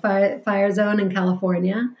wildfire zone in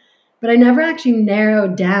California, but I never actually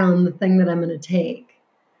narrowed down the thing that I'm going to take.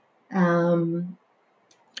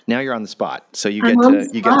 Now you're on the spot, so you get to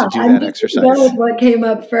do that exercise. Go with what came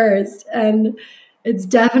up first, and it's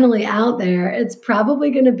definitely out there. It's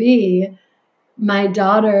probably going to be my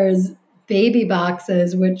daughter's baby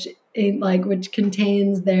boxes, which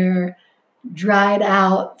contains their dried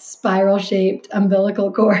out spiral shaped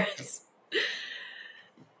umbilical cords.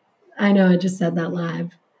 I know I just said that live.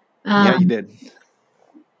 Yeah, you did.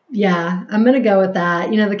 Yeah, I'm going to go with that.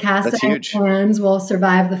 The cast iron pans will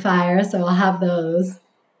survive the fire, so I'll have those.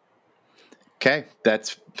 Okay,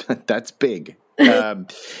 that's big. And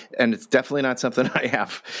it's definitely not something I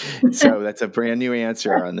have. So that's a brand new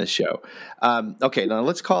answer on this show. Okay, now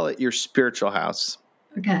let's call it your spiritual house.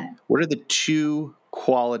 Okay. What are the two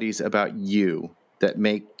qualities about you that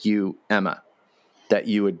make you Emma that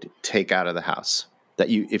you would take out of the house?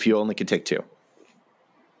 If you only could take two.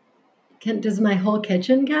 Does my whole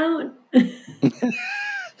kitchen count?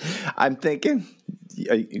 I'm thinking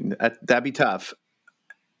that'd be tough.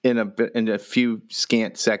 In a few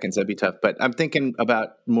scant seconds, that'd be tough. But I'm thinking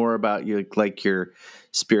more about you, like your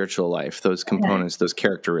spiritual life, those components, those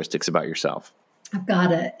characteristics about yourself. I've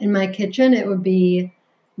got it. In my kitchen, it would be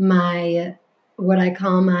what I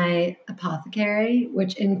call my apothecary,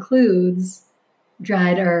 which includes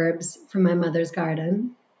dried herbs from my mother's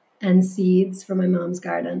garden and seeds from my mom's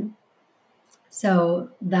garden. So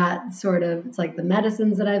that it's like the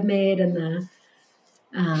medicines that I've made and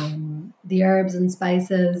the herbs and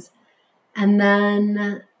spices. And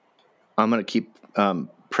then I'm going to keep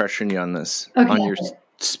pressuring you on this. Okay. On your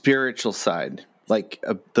spiritual side, like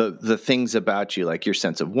the things about you, like your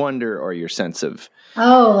sense of wonder or your sense of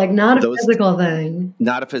not a physical thing.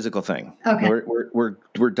 Not a physical thing. Okay.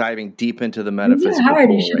 We're diving deep into the metaphysical. It's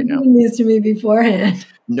hard. You should have given these to me beforehand.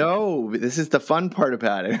 No, this is the fun part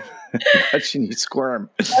about it. Watching you squirm.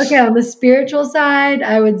 Okay, on the spiritual side,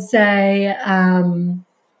 I would say,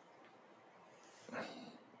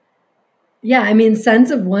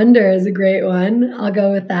 sense of wonder is a great one. I'll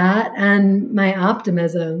go with that. And my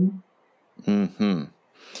optimism. Mm-hmm.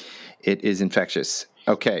 It is infectious.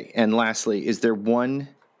 Okay. And lastly, is there one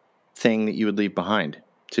thing that you would leave behind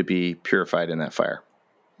to be purified in that fire?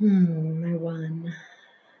 My one.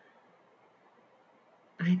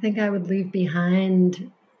 I think I would leave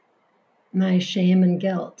behind my shame and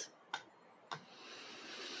guilt.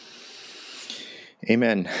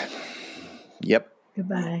 Amen. Yep.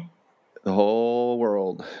 Goodbye. The whole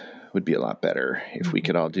world would be a lot better if we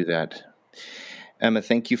could all do that. Emma,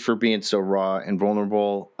 thank you for being so raw and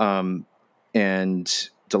vulnerable and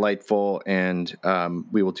delightful. And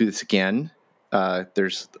we will do this again.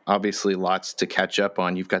 There's obviously lots to catch up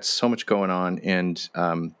on. You've got so much going on, and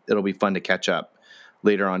it'll be fun to catch up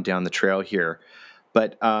later on down the trail here.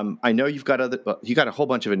 But I know you got a whole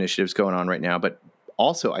bunch of initiatives going on right now, but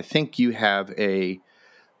also I think you have a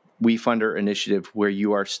WeFunder initiative where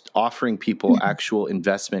you are offering people actual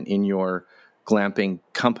investment in your glamping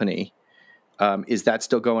company. Is that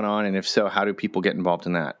still going on? And if so, how do people get involved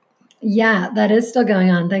in that? Yeah, that is still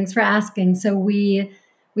going on. Thanks for asking. So we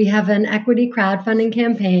have an equity crowdfunding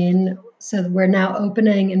campaign. So we're now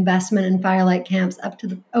opening investment in Firelight camps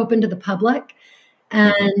open to the public.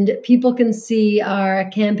 And people can see our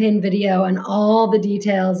campaign video and all the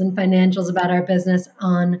details and financials about our business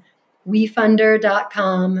on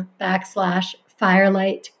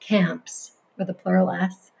wefunder.com/Firelight camps with a plural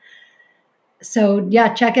S. So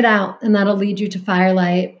yeah, check it out, and that'll lead you to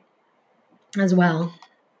Firelight as well.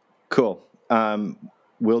 Cool.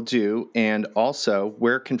 Will do. And also,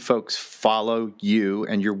 where can folks follow you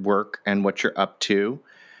and your work and what you're up to?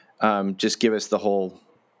 Just give us the whole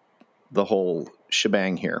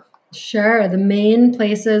shebang here. Sure. The main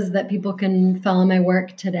places that people can follow my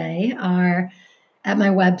work today are at my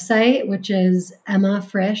website, which is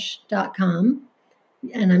emmafrisch.com.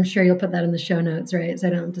 And I'm sure you'll put that in the show notes, right? So I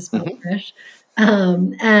don't have to spell Frisch.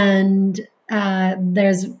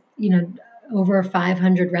 There's, over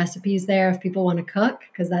 500 recipes there if people want to cook,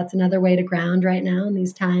 because that's another way to ground right now in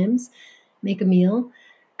these times, make a meal.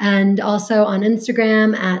 And also on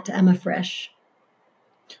Instagram at Emma Frisch.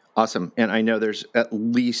 Awesome. And I know there's at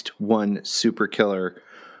least one super killer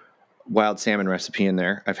wild salmon recipe in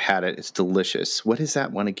there. I've had it. It's delicious. What is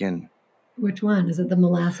that one again? Which one? Is it the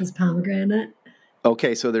molasses pomegranate?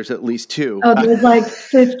 Okay, so there's at least two. Oh, there's like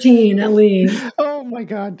 15 at least. Oh my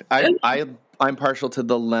God. I'm partial to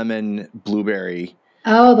the lemon blueberry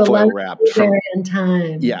the foil lemon wrap blueberry and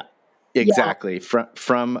thyme. Yeah, exactly. Yeah.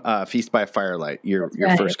 From Feast by Firelight, your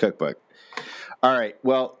first cookbook. All right.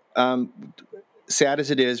 Well, sad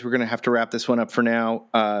as it is, we're going to have to wrap this one up for now.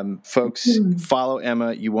 Folks, follow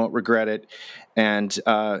Emma. You won't regret it. And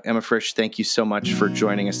Emma Frisch, thank you so much for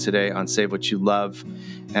joining us today on Save What You Love.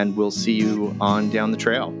 And we'll see you on down the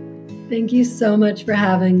trail. Thank you so much for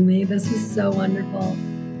having me. This was so wonderful.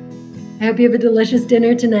 I hope you have a delicious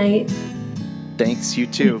dinner tonight. Thanks, you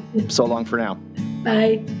too. So long for now.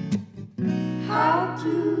 Bye. How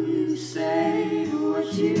do you say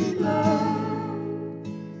what you love?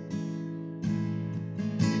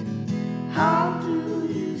 How do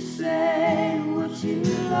you say what you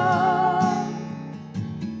love?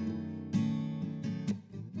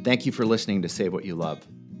 Thank you for listening to Save What You Love.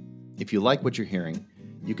 If you like what you're hearing,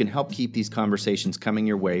 you can help keep these conversations coming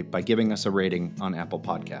your way by giving us a rating on Apple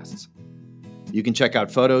Podcasts. You can check out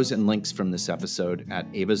photos and links from this episode at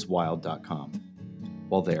avaswild.com.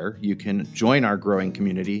 While there, you can join our growing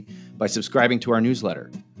community by subscribing to our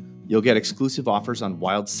newsletter. You'll get exclusive offers on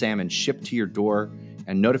wild salmon shipped to your door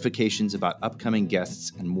and notifications about upcoming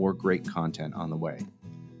guests and more great content on the way.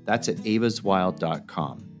 That's at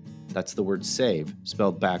avaswild.com. That's the word save,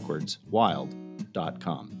 spelled backwards,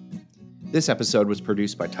 wild.com. This episode was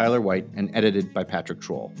produced by Tyler White and edited by Patrick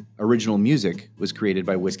Troll. Original music was created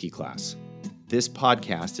by Whiskey Class. This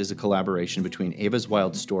podcast is a collaboration between Ava's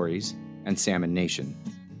Wild Stories and Salmon Nation,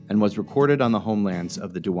 and was recorded on the homelands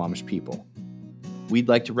of the Duwamish people. We'd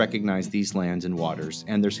like to recognize these lands and waters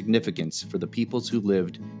and their significance for the peoples who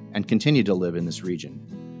lived and continue to live in this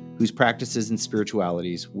region, whose practices and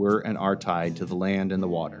spiritualities were and are tied to the land and the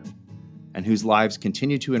water, and whose lives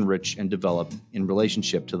continue to enrich and develop in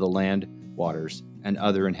relationship to the land, waters, and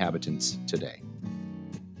other inhabitants today.